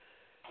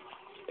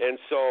 And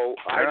so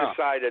I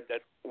decided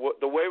that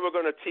the way we're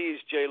going to tease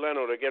Jay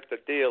Leno to get the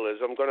deal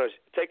is I'm going to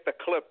take the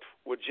clip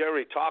with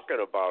Jerry talking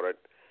about it.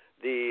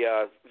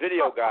 The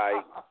video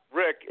guy,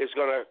 Rick, is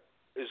going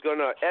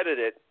to edit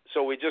it,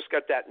 so we just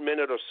got that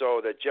minute or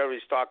so that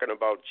Jerry's talking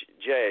about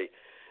Jay,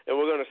 and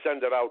we're going to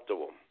send it out to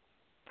him.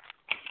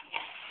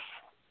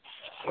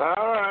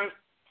 All right.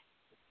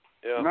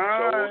 Yeah,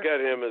 so we'll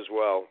get him as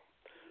well.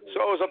 So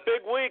it was a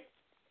big week,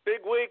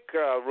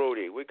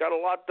 Rudy. We got a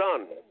lot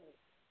done.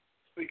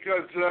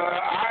 Because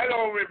I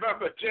don't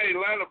remember Jay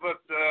Leno, but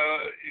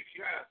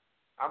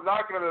I'm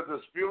not going to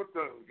dispute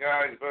the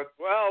guys. But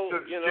we'll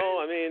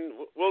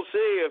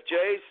see. If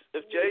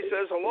Jay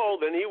says hello,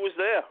 then he was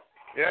there.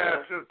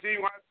 Yeah, since he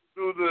wants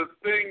to do the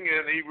thing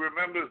and he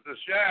remembers the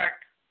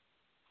shack,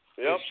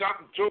 there's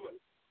something to it.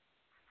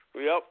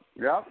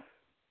 Yep.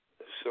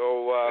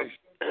 So, we'll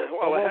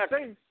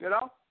see,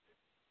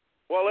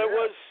 Well,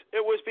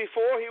 it was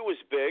before he was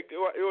big.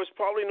 It was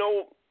probably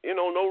no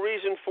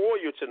reason for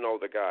you to know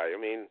the guy. I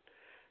mean,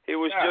 he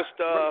was just,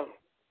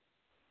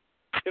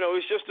 he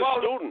was just a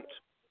student.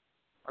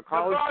 A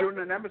college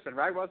student in Emerson,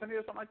 right? Wasn't he,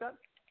 or something like that?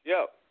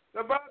 Yeah.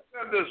 The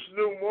bartenders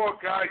knew more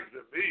guys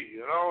than me,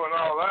 and all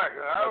that.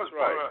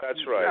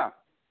 That's right. Yeah.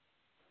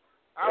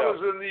 I was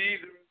in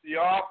either the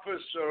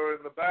office or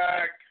in the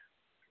back.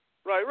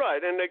 Right.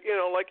 And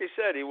like you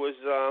said, he was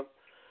a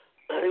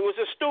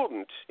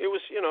student. He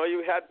was,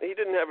 he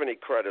didn't have any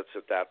credits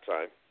at that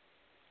time.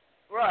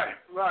 Right.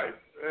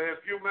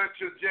 If you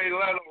mentioned Jay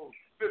Leno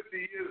 50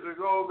 years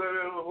ago,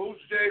 then who's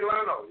Jay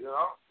Leno?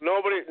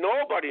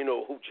 Nobody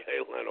knew who Jay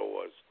Leno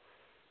was.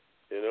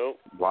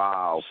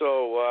 Wow.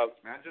 So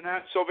imagine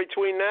that. So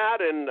between that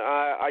and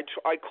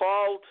I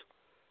called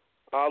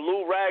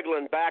Lou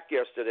Ragland back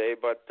yesterday,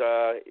 but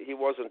he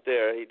wasn't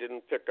there. He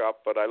didn't pick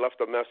up, but I left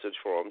a message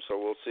for him, so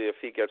we'll see if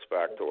he gets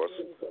back to us.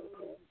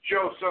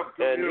 Show some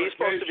communication. And he's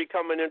supposed to be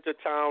coming into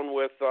town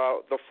with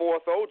the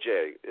fourth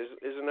OJ.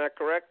 Isn't that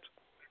correct?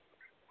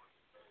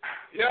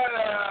 Yeah,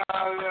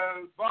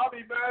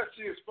 Bobby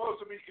Massey is supposed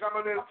to be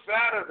coming in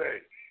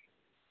Saturday.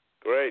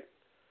 Great.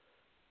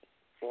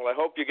 Well, I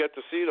hope you get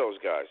to see those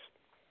guys.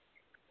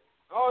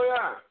 Oh,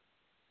 yeah.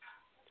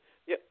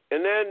 Yeah,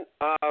 and then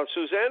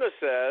Susanna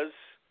says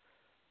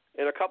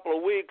in a couple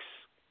of weeks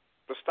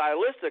the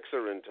Stylistics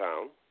are in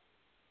town.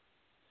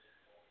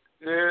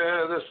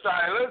 Yeah, the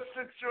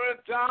Stylistics are in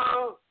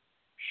town.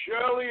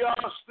 Shirley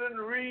Austin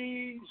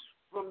Reeves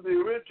from the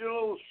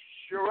original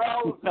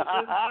Shirelles is in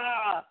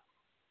town.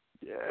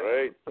 Yeah.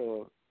 Right.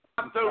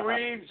 Dr.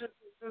 Reeves.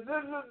 This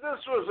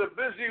was a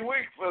busy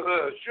week for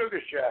the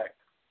Sugar Shack.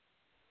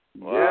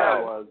 Wow. Yeah,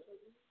 it was.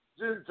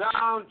 In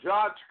town,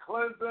 George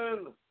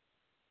Clinton,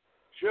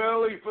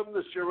 Shirley from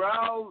the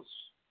Shirelles.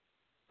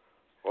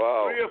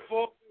 Wow. 3 or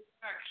 4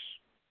 acts.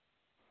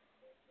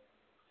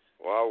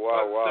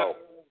 Wow.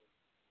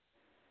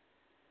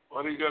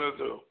 What are you going to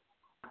do?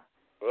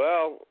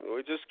 Well,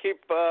 we just keep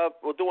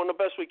we're doing the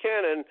best we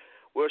can, and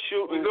we're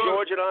shooting.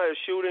 George and I are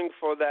shooting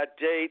for that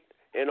date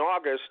in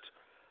August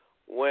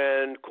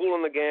when Kool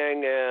and the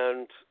Gang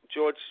and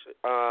George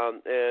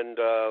and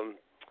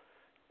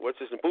what's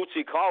his name,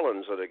 Bootsy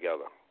Collins are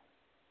together.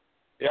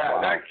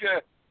 Yeah, wow.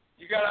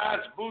 You got to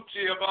ask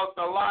Bootsy about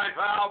the live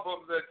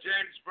album that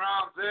James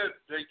Brown did.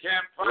 They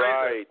can't find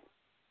it.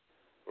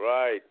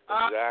 Right,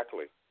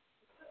 exactly.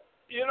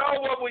 You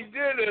know what we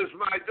did is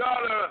my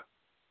daughter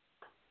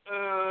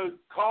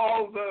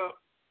called.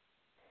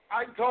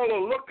 I told her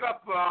look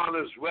up on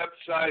his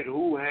website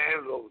who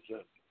handles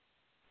him.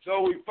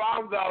 So we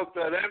found out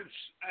that MCA,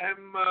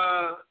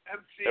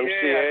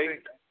 I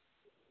think.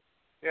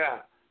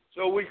 Yeah.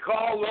 So we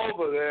called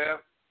over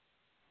there.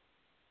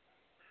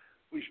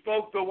 We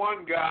spoke to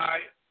one guy,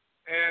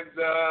 and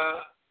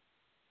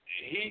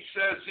he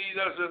says he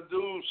doesn't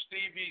do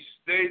Stevie's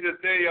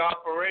day-to-day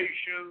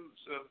operations,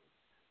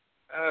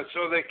 and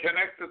so they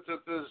connected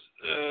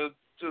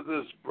to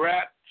this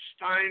Brat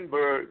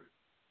Steinberg.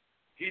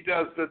 He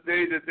does the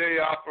day-to-day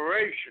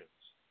operations.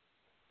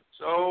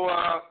 So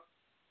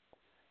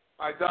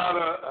my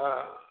daughter,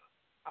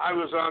 I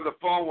was on the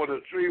phone with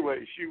a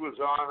three-way. She was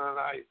on, and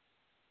I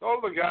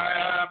told the guy,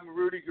 I'm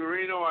Rudy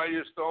Guarino. I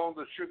used to own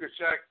the Sugar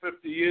Shack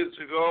 50 years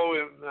ago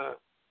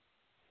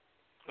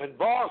in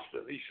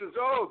Boston. He says,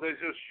 oh, there's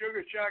a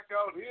Sugar Shack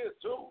out here,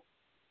 too.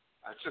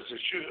 I said,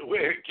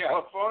 where in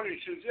California? He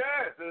says,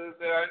 yeah,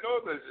 I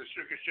know there's a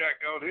Sugar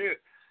Shack out here.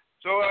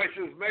 So I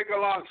says, make a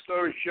long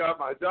story short,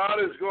 my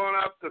daughter's going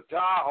up to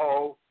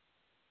Tahoe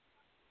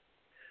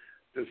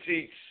to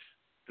see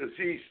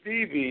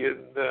Stevie in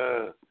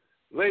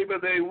Labor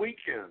Day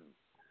weekend.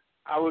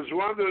 I was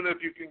wondering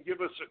if you can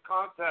give us a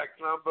contact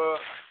number.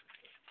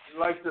 I'd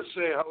like to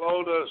say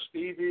hello to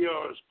Stevie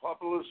or his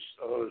publicist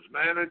or his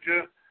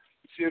manager.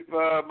 see if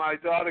my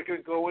daughter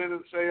can go in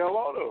and say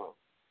hello to him.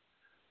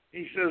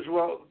 He says,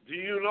 well, do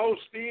you know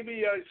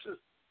Stevie? I said,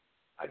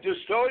 I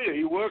just told you,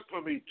 he worked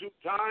for me 2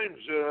 times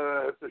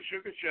at the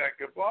Sugar Shack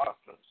in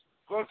Boston.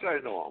 Of course I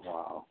know him.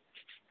 Wow.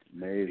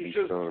 Amazing he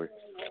says, story.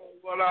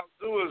 What I'll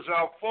do is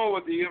I'll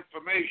forward the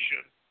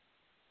information,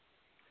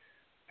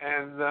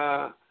 and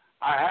I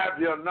have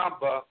your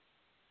number,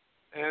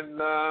 and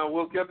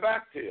we'll get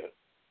back to you.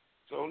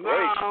 So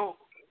now,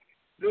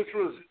 this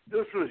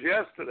was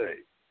yesterday.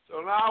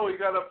 So now we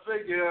got to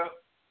figure.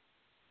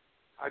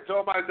 I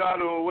told my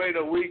daughter to wait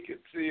a week and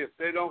see if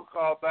they don't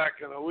call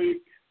back in a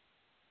week.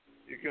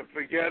 You can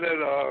forget it,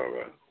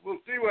 or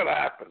we'll see what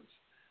happens.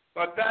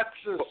 But that's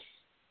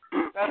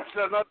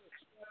another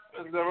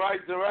step in the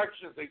right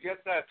direction to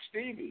get that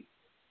Stevie.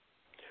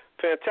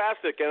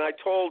 Fantastic. And I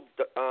told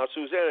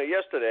Susanna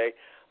yesterday,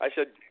 I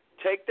said,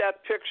 take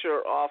that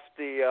picture off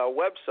the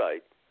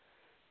website,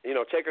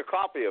 take a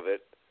copy of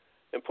it,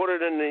 and put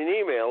it in an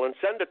email and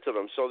send it to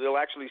them so they'll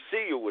actually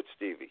see you with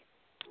Stevie.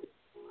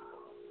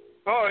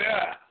 Oh,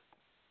 yeah.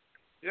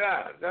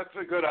 Yeah, that's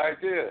a good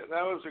idea.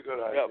 That was a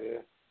good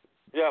idea.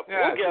 Yep,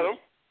 yeah, we'll get them.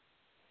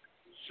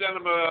 Send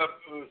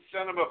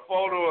him a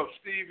photo of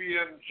Stevie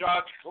and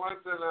George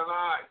Clinton and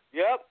I.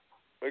 Yep,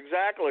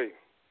 exactly.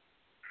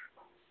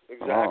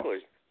 Exactly.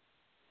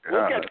 Oh.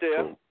 We'll Yeah, get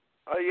there. Cool.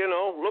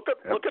 Look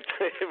at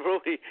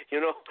Rudy.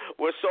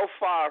 We're so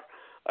far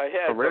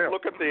ahead. But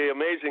look at the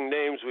amazing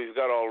names we've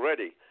got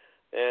already,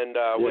 and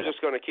we're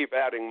just going to keep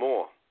adding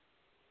more.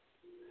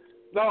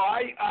 No,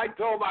 I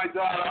told my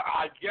daughter,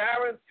 I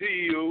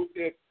guarantee you,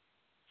 if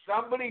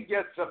somebody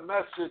gets a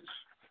message,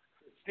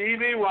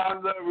 Stevie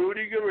Wonder,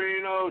 Rudy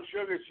Guarino,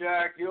 Sugar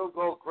Shack, he'll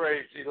go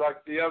crazy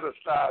like the other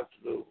stars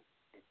do.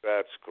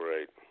 That's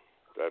great.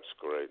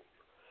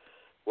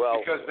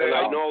 Well, and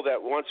I know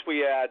that once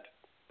we add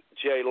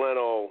Jay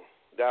Leno,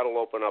 that'll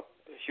open up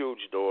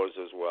huge doors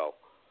as well.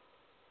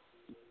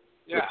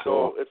 Yeah.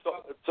 So it's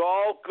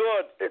all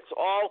good. It's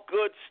all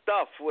good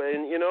stuff.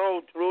 And,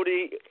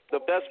 Rudy, the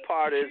best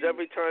part is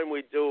every time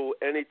we do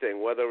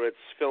anything, whether it's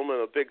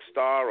filming a big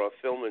star or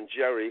filming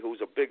Jerry,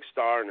 who's a big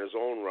star in his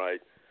own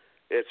right,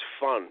 it's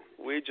fun.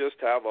 We just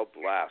have a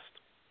blast.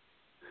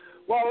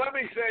 Well, let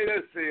me say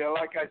this to you.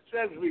 Like I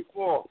said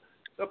before,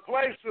 the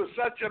place was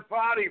such a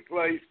party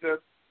place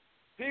that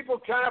people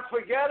can't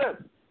forget it.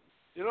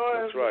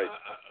 That's right.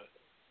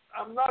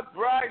 I'm not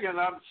bragging.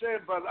 I'm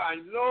saying, but I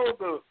know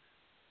the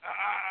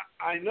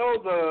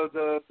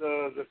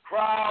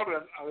crowd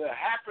and the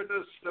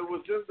happiness that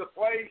was in the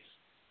place.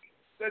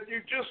 That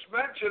you just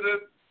mentioned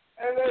it,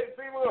 and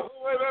people.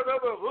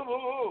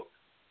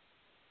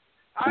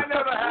 I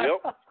never had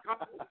a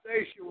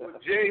conversation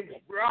with James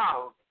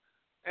Brown,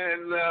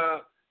 and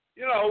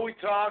we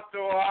talked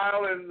a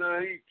while, and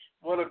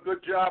what a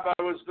good job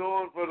I was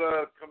doing for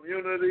the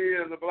community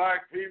and the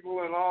black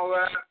people and all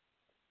that.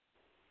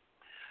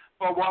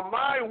 But when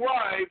my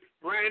wife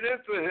ran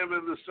into him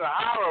in the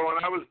Sahara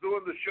when I was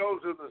doing the shows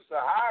in the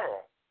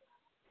Sahara,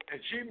 and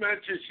she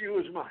mentioned she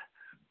was my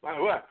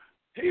wife,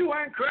 he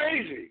went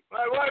crazy.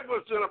 My wife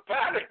was in a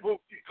panic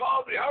move. She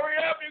called me, hurry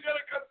up, you got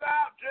to come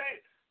down,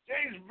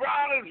 James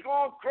Brown is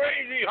going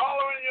crazy,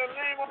 hollering your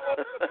name all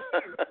over the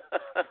place.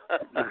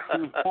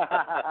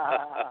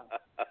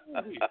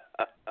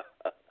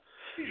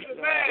 He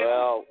said,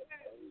 man.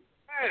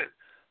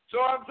 So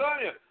I'm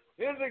telling you,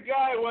 here's a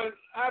guy who went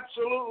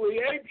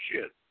absolutely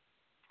apeshit.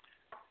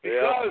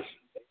 Because,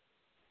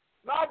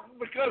 not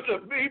because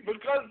of me,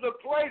 because the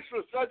place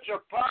was such a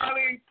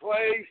party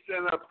place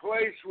and a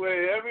place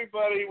where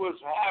everybody was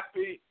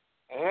happy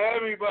and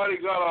everybody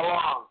got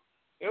along.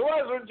 It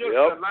wasn't just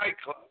a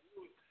nightclub.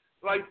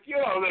 Like,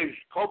 these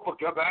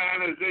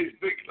Copacabanas, these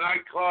big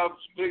nightclubs,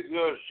 big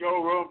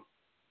showrooms.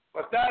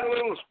 But that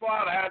little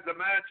spot had the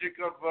magic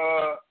of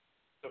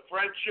the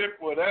friendship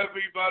with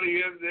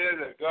everybody in there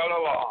that got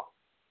along.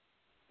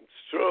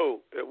 It's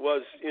true. It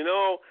was,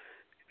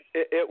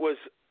 it was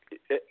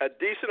a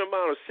decent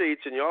amount of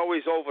seats, and you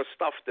always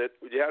overstuffed it.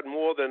 You had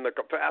more than the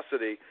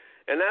capacity.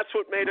 And that's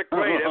what made it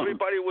great.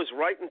 Everybody was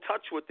right in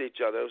touch with each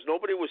other.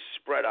 Nobody was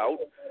spread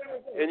out,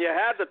 and you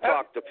had to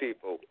talk to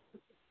people.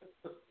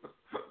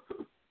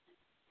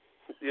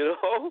 You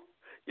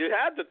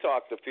had to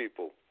talk to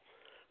people.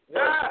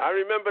 Yeah. I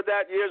remember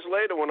that years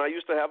later when I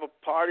used to have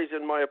parties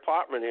in my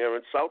apartment here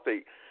in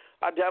Southie.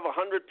 I'd have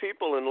 100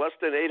 people in less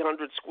than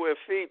 800 square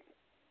feet.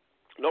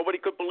 Nobody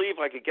could believe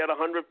I could get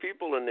 100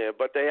 people in there,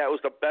 but it was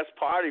the best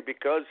party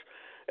because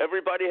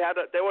everybody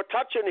they were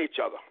touching each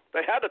other.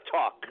 They had to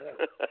talk.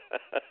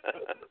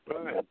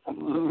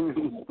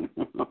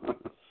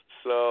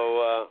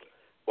 So,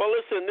 well,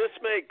 listen, this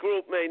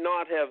group may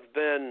not have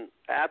been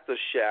at the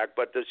Shack,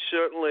 but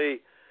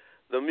certainly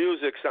the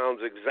music sounds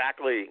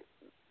exactly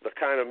the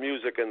kind of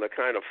music and the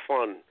kind of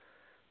fun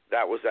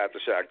that was at the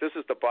Shack. This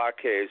is the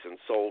Barkays and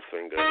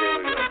Soulfinger. Here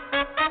we go.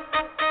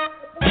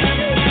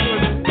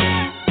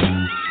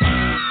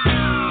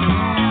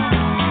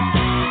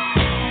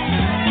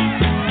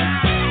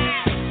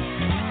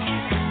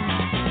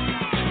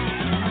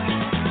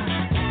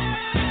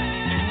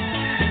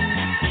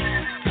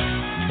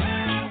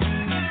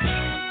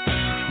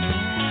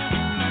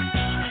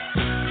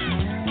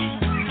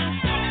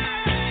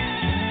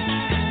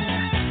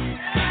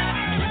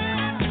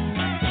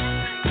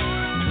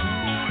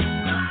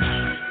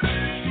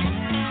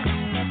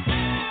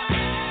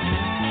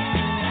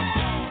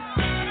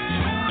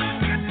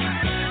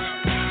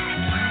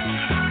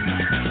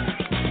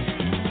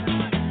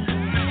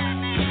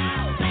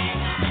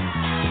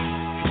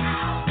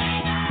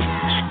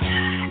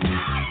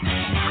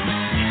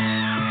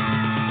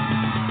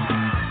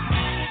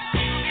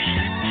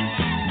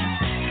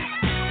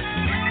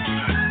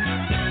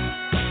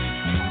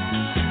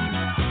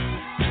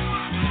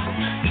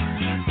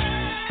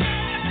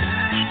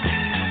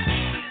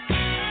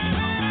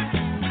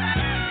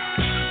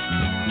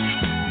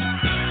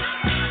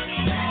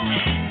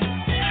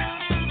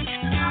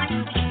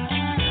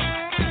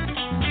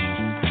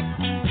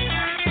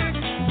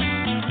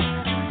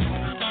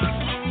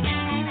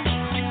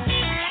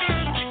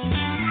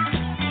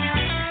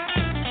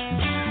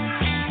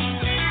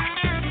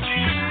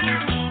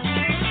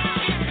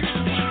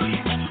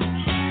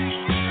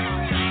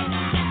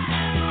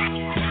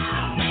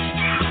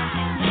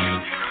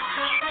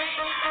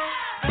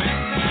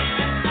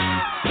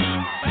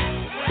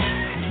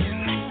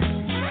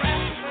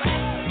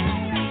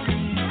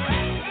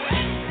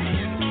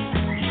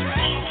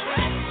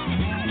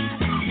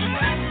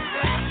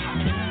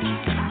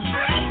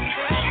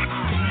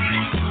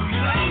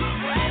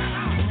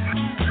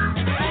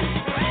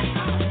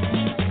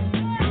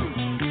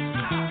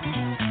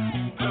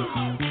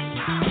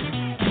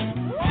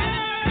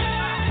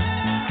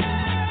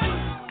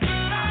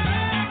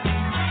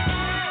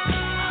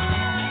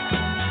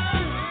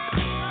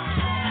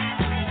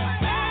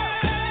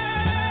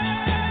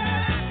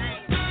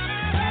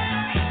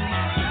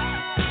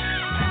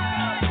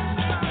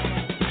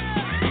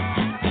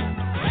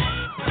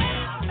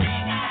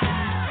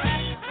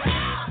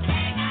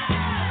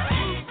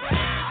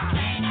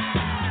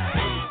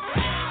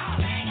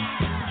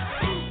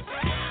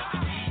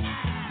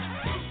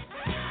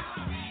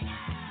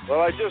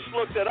 Well, I just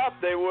looked it up.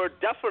 They were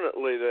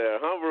definitely there,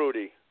 huh,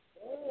 Rudy?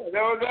 They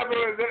were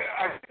definitely there.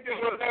 I think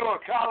it was there with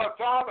Carla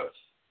Thomas.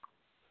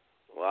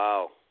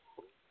 Wow.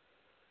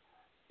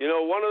 You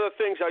know, one of the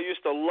things I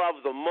used to love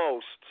the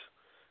most,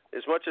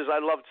 as much as I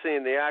loved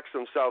seeing the acts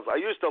themselves, I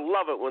used to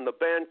love it when the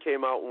band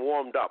came out and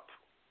warmed up.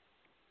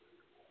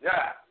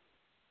 Yeah.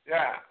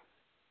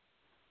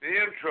 The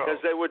intro.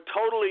 Because they would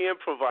totally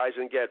improvise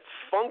and get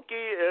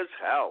funky as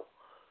hell.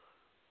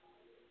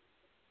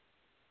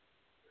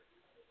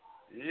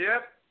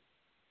 Yep.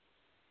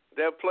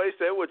 Their place,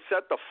 they would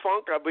set the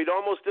funk. I'd be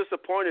almost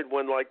disappointed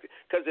when,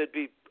 because it'd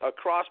be a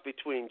cross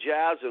between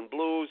jazz and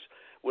blues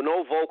with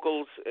no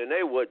vocals, and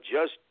they would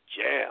just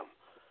jam.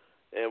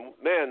 And,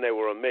 man, they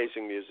were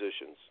amazing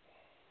musicians.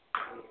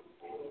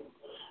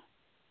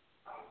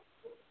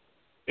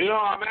 You know,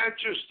 I'm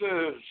anxious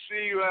to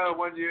see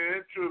when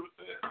you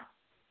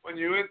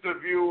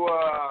interview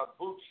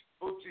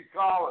Bootsy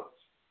Collins.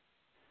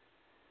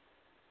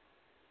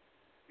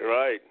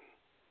 Right.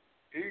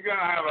 He's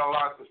gonna have a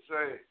lot to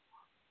say.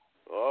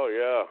 Oh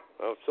yeah,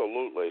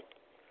 absolutely.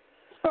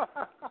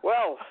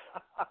 Well,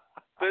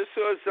 this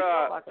was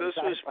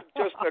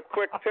just a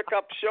quick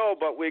pickup show,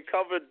 but we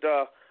covered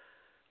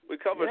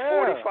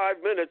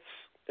 45 minutes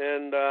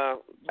and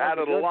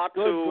added a lot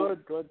to.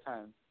 Good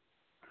time.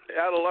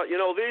 Add a lot. You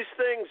know, these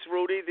things,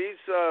 Rudy. These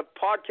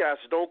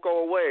podcasts don't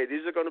go away.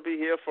 These are going to be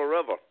here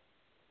forever.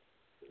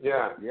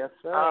 Yeah. Yes,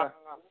 sir.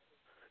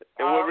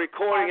 And we're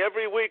recording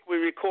every week. We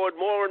record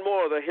more and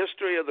more the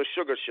history of the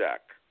Sugar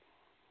Shack.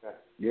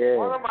 Yeah.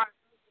 One of my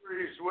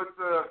memories with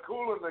the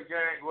Kool and the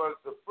Gang was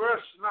the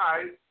first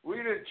night we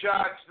didn't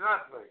charge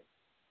nothing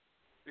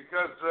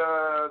because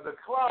the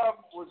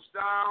club was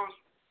down.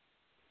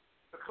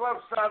 The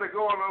club started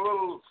going a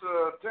little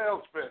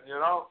tailspin, you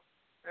know,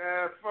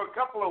 and for a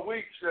couple of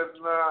weeks,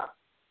 and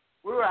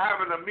we were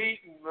having a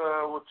meeting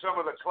with some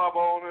of the club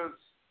owners,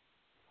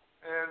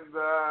 and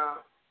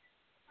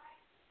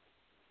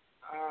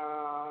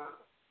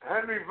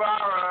Henry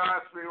Vara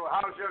asked me, well,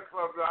 how's your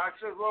club doing? I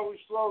said, well,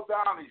 we slowed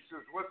down. He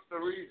says, what's the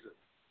reason?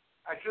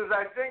 I says,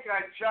 I think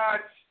I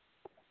charged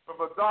from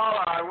 $1.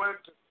 I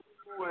went to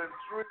 2 and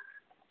 3,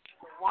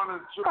 1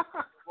 and 2,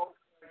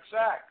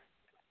 sack.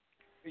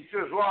 He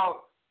says,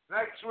 well,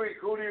 next week,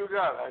 who do you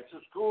got? I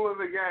says, Kool and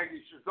the Gang.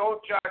 He says,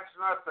 don't charge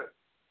nothing.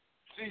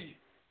 See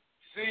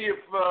if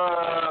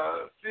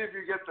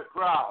you get the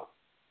crowd.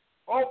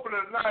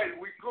 Opening night,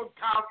 we couldn't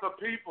count the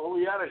people.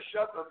 We had to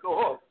shut the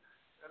doors.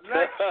 The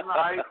next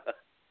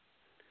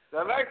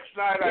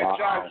night, I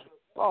charged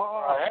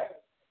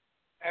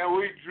and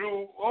we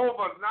drew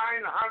over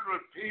 900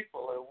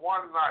 people in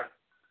one night.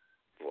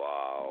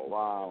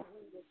 Wow.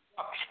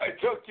 I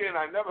took in.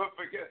 I never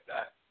forget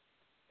that.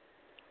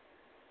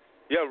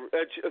 Yeah,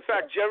 in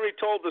fact, Jerry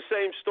told the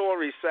same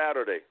story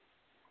Saturday.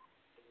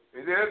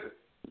 He did?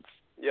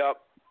 Yep.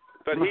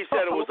 But he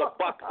said it was $1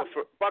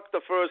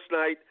 the first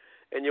night,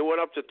 and you went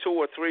up to $2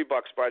 or $3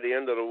 by the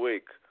end of the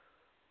week.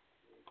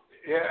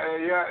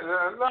 Yeah.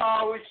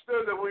 No,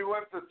 we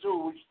went to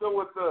 2. We still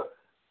with the.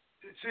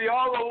 See,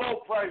 all the low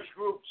price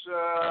groups.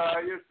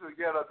 I used to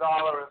get $1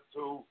 and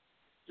 2,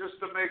 just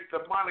to make the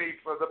money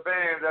for the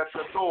band at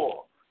the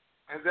door,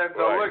 and then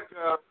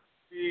the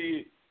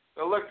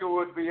liquor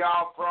would be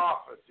our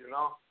profit, you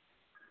know.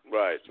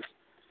 Right.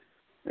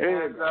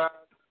 And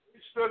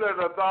we stood at $1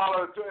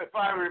 and 2, if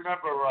I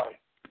remember right.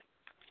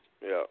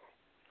 Yeah.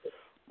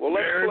 Well,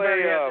 let's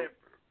play.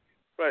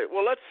 Right.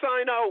 Well, let's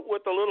sign out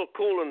with a little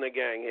Kool in the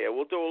Gang here.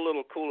 We'll do a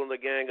little Kool in the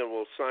Gang, and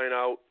we'll sign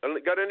out.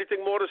 Got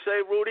anything more to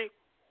say, Rudy?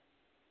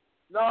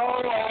 No.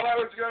 All I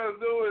was going to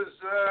do is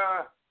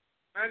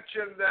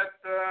mention that.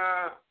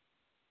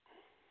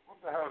 What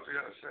the hell was I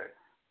going to say?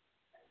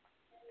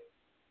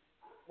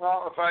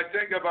 Well, if I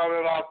think about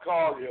it, I'll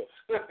call you.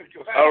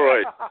 All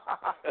right.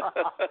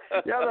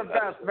 You're the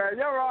best, man.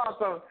 You're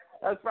awesome.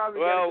 That's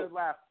probably a good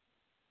laugh.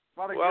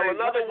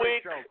 Another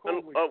week,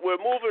 Cool week. We're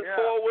moving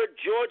forward.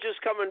 George is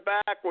coming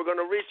back. We're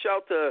going to reach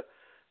out to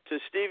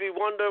Stevie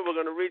Wonder. We're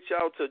going to reach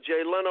out to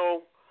Jay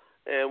Leno.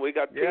 And we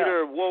got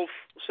Peter Wolfe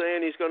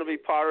saying he's going to be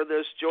part of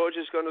this. George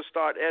is going to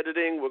start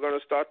editing. We're going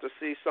to start to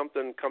see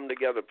something come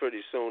together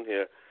pretty soon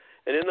here.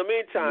 And in the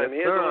meantime,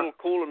 here's a little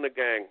Kool in the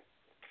Gang.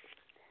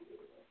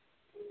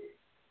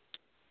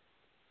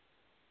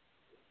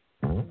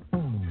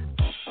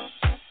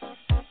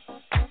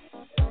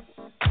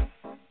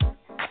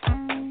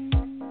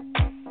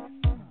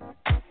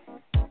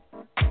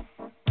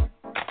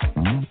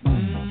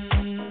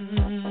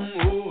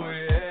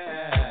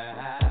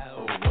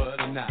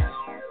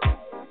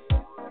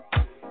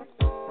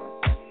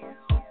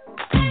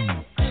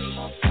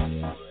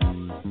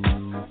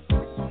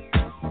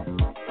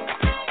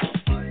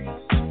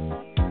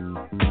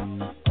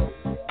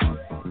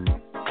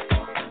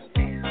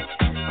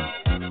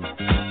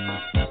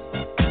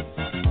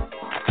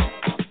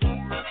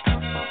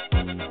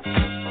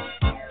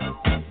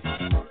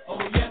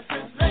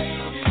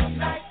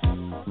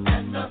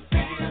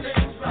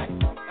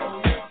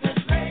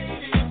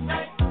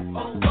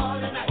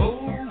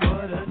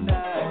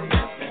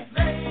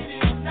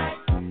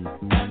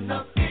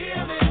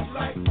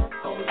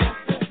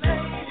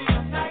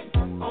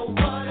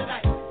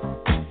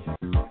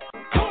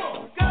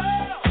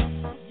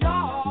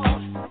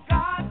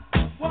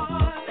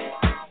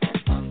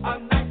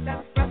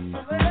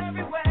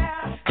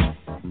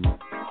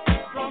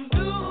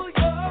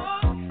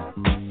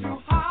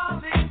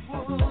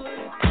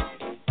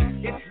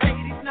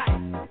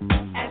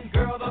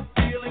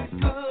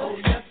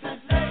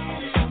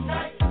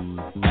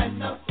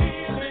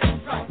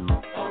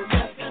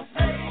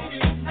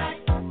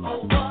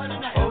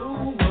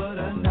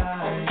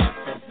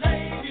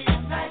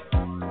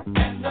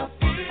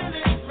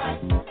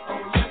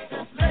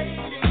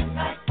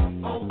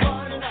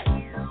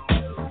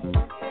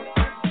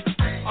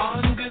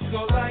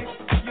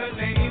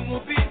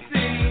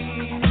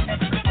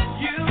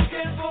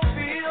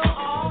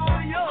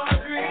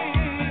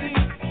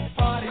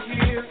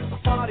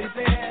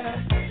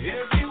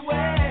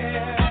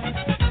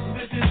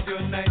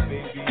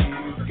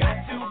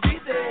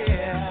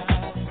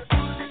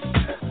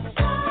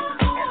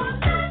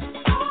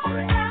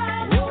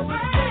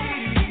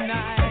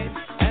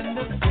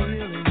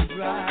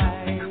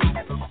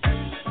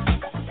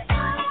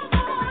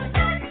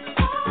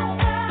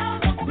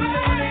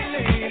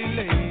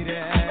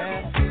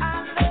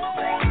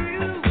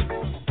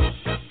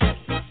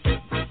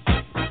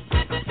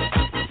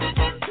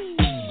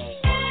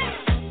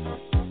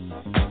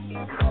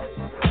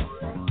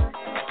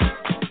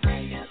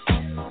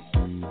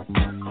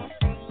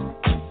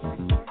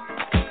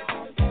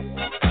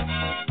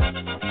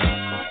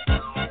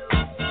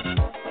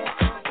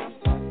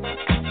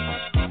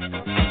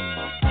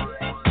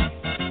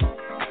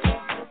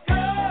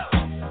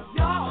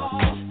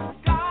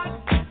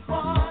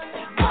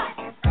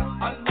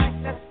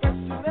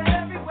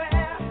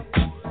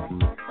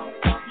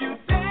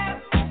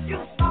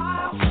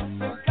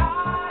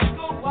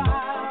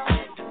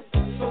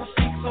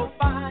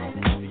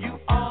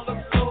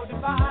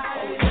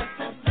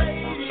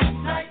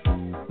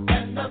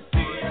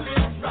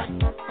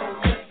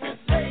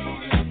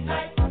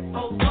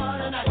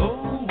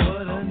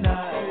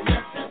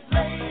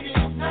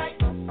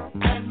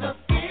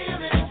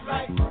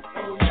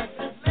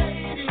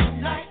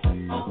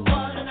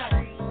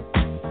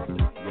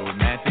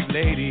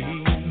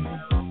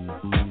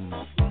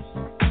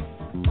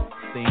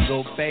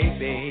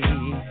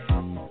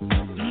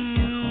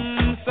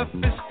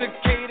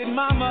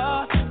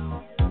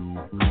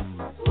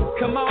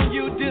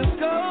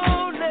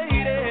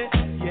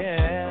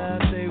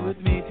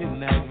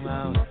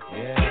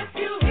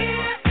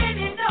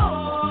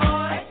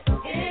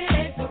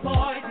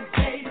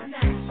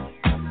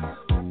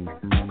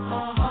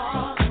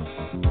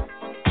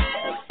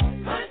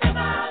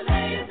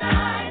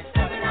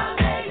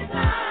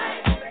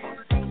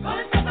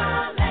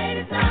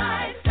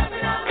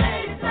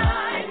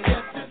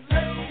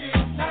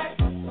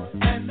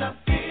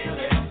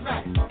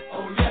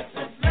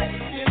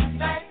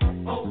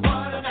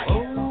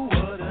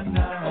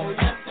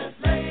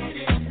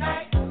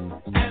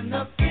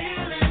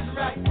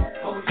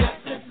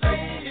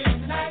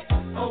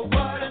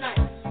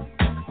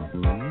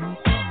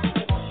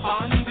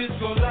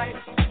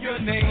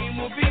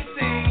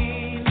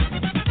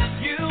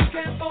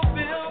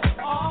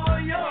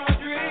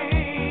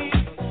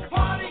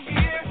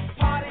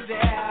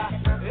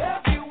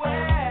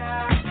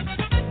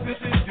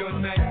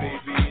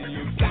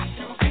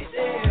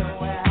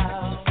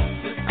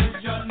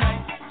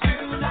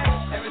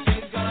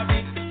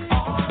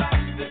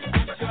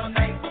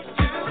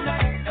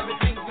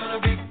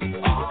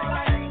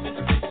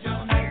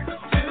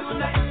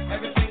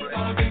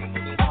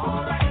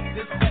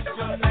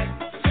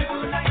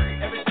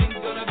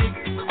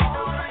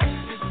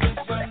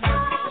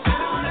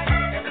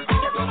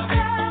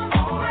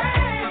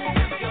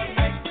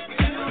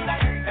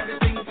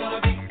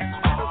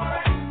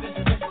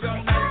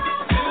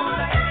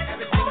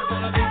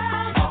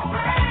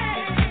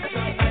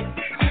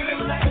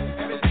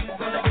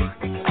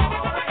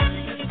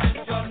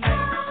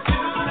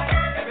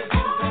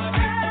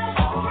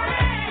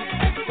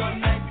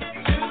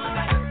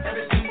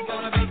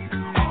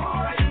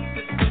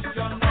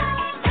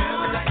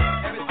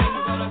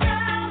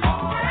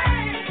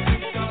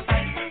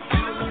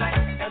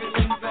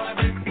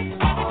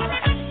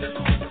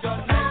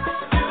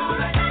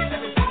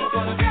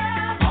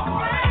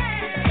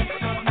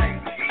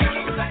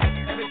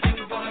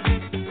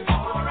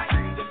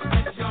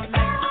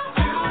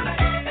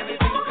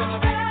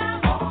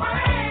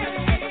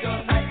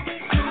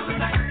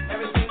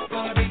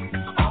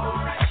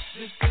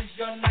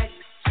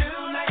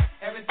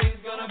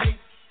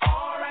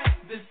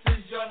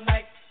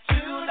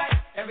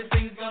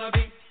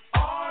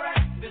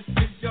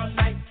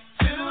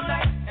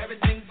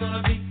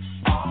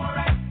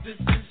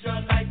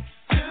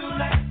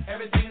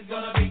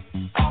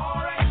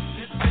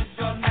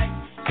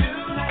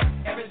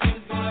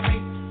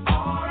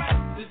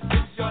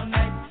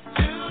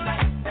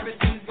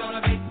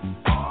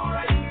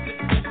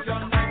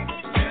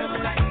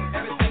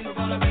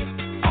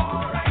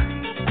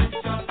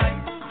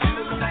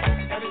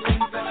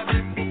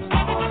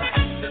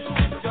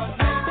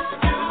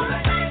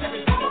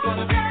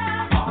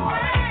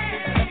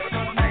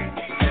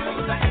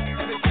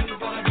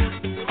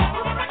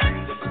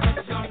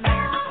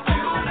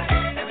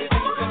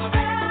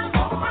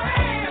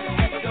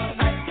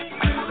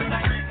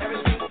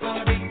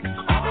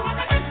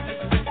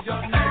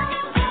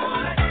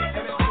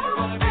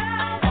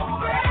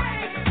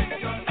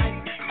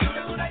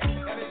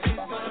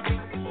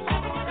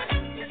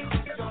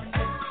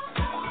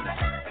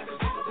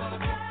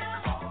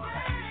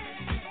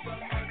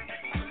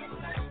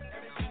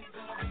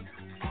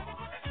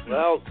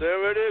 Well,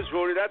 there it is,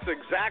 Rudy. That's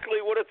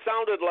exactly what it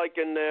sounded like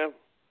in there.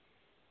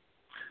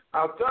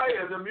 I'll tell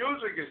you, the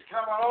music is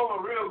coming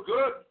over real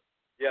good.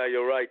 Yeah,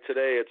 you're right.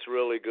 Today it's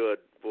really good,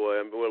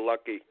 boy. We're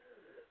lucky.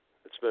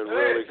 It's been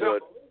really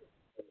good.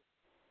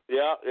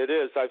 Yeah, it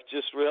is. I'm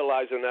just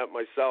realizing that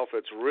myself.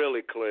 It's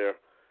really clear.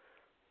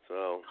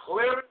 So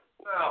clear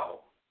now.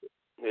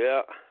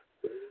 Yeah.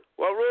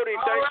 Well, Rudy,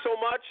 thanks so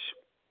much.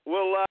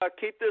 We'll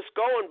keep this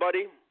going,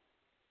 buddy.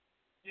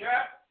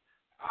 Yeah.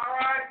 All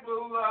right.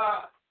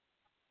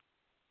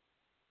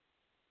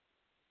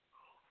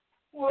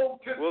 We'll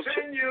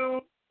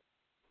continue.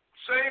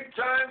 Same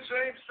time,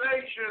 same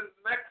station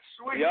next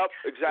week. Yep,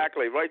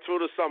 exactly. Right through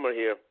the summer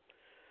here.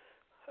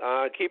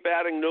 Keep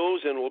adding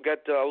news, and we'll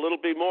get a little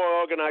bit more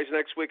organized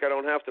next week. I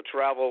don't have to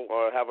travel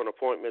or have an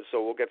appointment,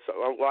 so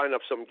I'll line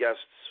up some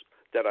guests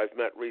that I've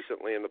met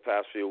recently in the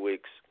past few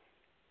weeks.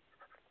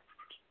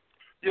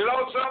 You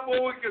know,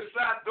 something we can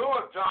start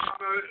doing, Tom,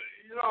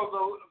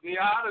 the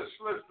artist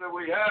list that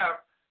we have,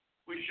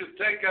 we should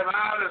take an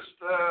artist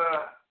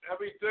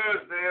every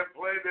Thursday and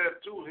play their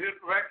 2 hit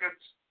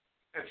records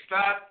and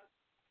start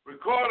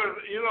recording,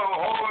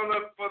 holding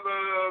it for the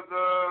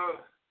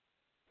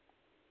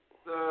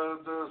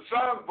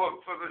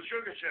songbook for the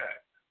Sugar Shack.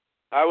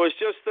 I was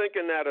just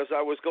thinking that as I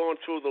was going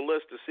through the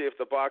list to see if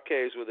the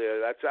Barquets were there.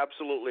 That's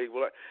absolutely,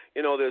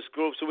 there's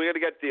groups. So we got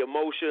to get the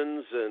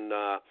Emotions and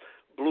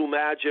Blue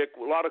Magic,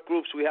 a lot of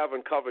groups we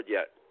haven't covered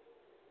yet.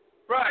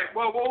 Right.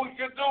 Well, what we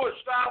could do is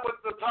start with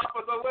the top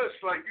of the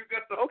list. Like you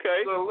get the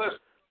list.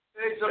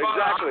 It's about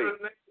exactly.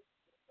 100 names.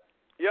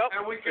 Yep.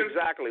 And we can,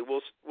 exactly.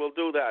 We'll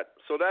do that.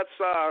 So that's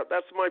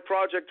my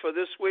project for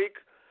this week,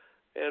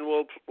 and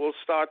we'll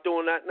start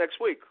doing that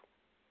next week.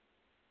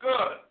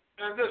 Good.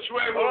 And this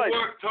way we'll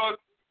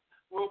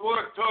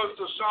work towards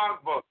the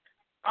songbook.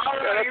 All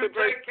right. You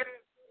take care.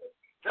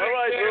 All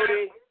right, care.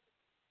 Rudy.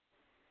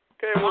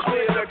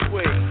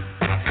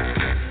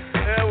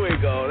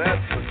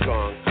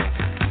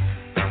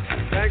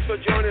 for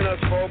joining us,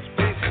 folks.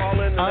 Please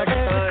call in the next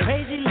There's a time.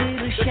 crazy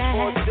little shack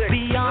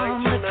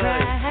beyond the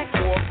track.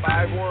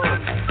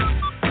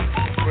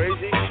 646-929-451.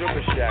 Crazy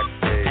Sugar Shack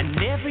Stage.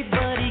 And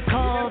everybody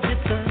calls it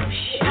the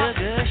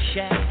Sugar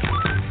Shack.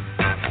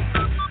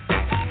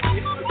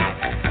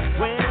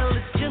 Well,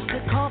 it's just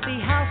a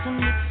coffee house and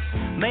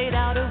it's made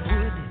out of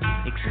wood.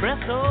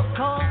 Espresso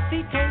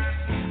coffee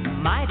tastes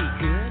mighty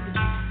good.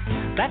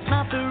 That's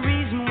not the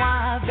reason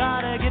why I've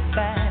gotta get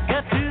back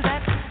up to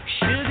that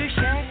Sugar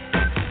Shack.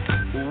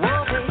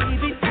 Whoa,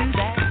 baby, to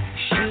that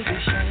Sugar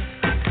Shack.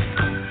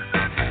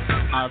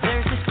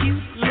 There's this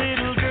cute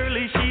little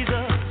girlie, she's a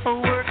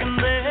working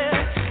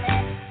there.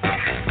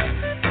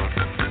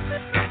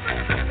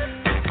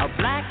 A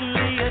black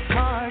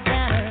leotard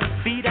and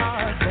her feet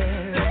are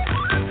bare.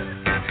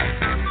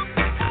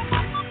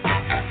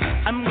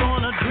 I'm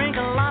gonna drink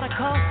a lot of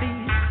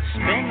coffee,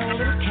 spend a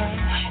little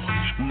cash,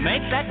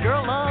 make that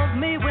girl love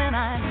me when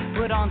I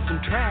put on some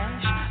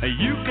trash.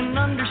 You can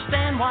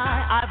understand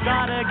why I've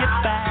gotta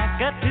get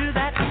back up to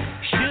that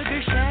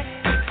Sugar Shack.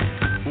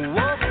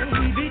 Whoa,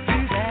 baby,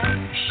 to that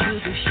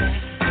Sugar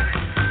Shack.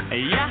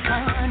 Yeah,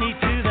 honey,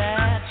 to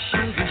that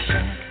Sugar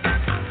Shack.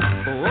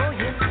 Oh,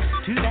 yes,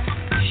 to that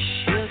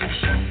Sugar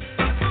Shack.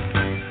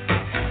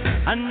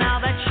 And now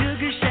that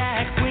Sugar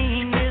Shack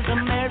queen is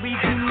married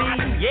to me,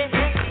 yeah.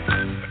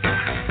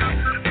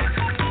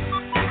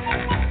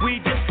 We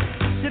just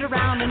sit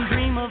around and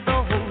dream of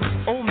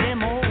those old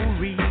memories.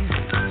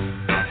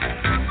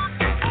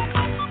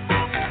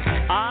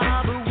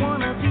 But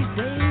one of these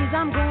days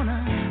I'm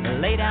gonna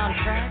lay down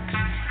tracks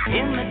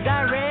in the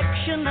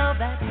direction of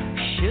that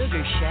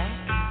Sugar Shack.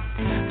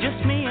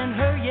 Just me and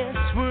her, yes,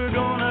 we're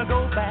gonna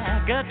go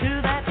back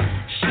to that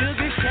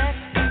Sugar Shack.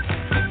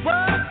 Whoa,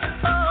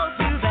 oh,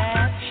 to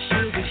that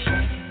Sugar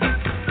Shack.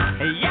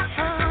 Yeah,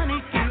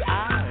 honey, to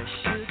our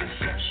Sugar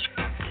Shack.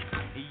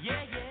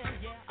 Yeah,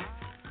 yeah, yeah.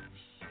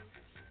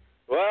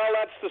 Well,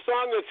 that's the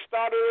song that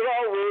started it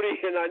all,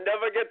 Rudy, and I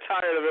never get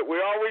tired of it.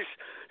 We always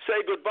say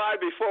goodbye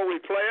before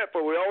we play it,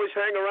 but we always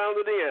hang around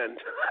to the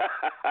end.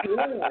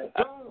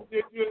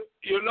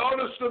 You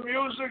notice the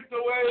music,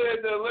 the way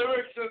the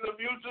lyrics and the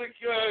music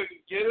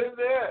get in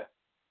there?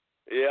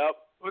 Yep.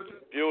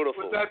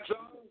 Beautiful. With that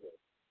song?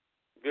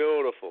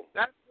 Beautiful.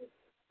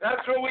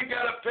 That's what we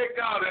got to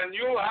pick out, and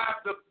you'll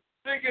have the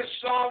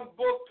biggest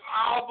songbook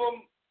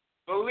album,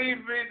 believe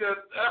me,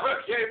 that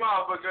ever came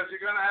out, because you're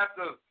gonna have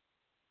the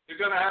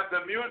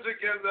music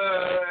and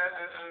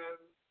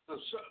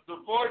the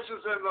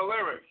voices and the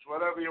lyrics,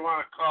 whatever you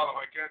want to call them.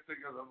 I can't think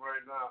of them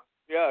right now.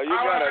 Yeah, you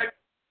All got right. it.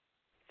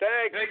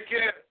 Thanks. Take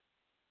care.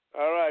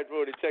 All right,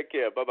 Rudy. Take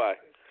care. Bye-bye.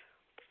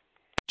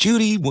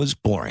 Judy was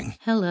boring.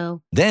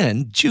 Hello.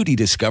 Then Judy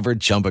discovered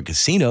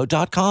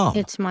ChumbaCasino.com.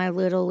 It's my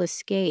little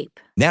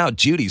escape. Now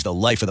Judy's the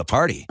life of the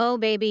party. Oh,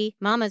 baby,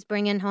 mama's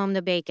bringing home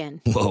the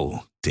bacon. Whoa,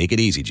 take it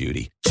easy,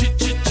 Judy.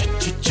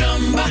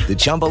 The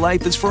Chumba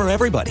life is for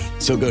everybody.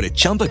 So go to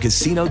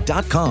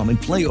ChumbaCasino.com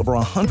and play over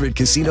 100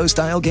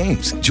 casino-style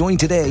games. Join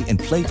today and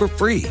play for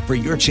free for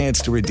your chance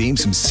to redeem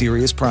some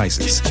serious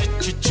prizes.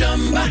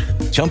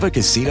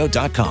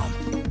 ChumbaCasino.com.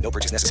 No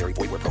purchase necessary.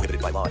 Void where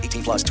prohibited by law.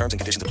 18+ terms and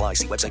conditions apply.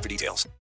 See website for details.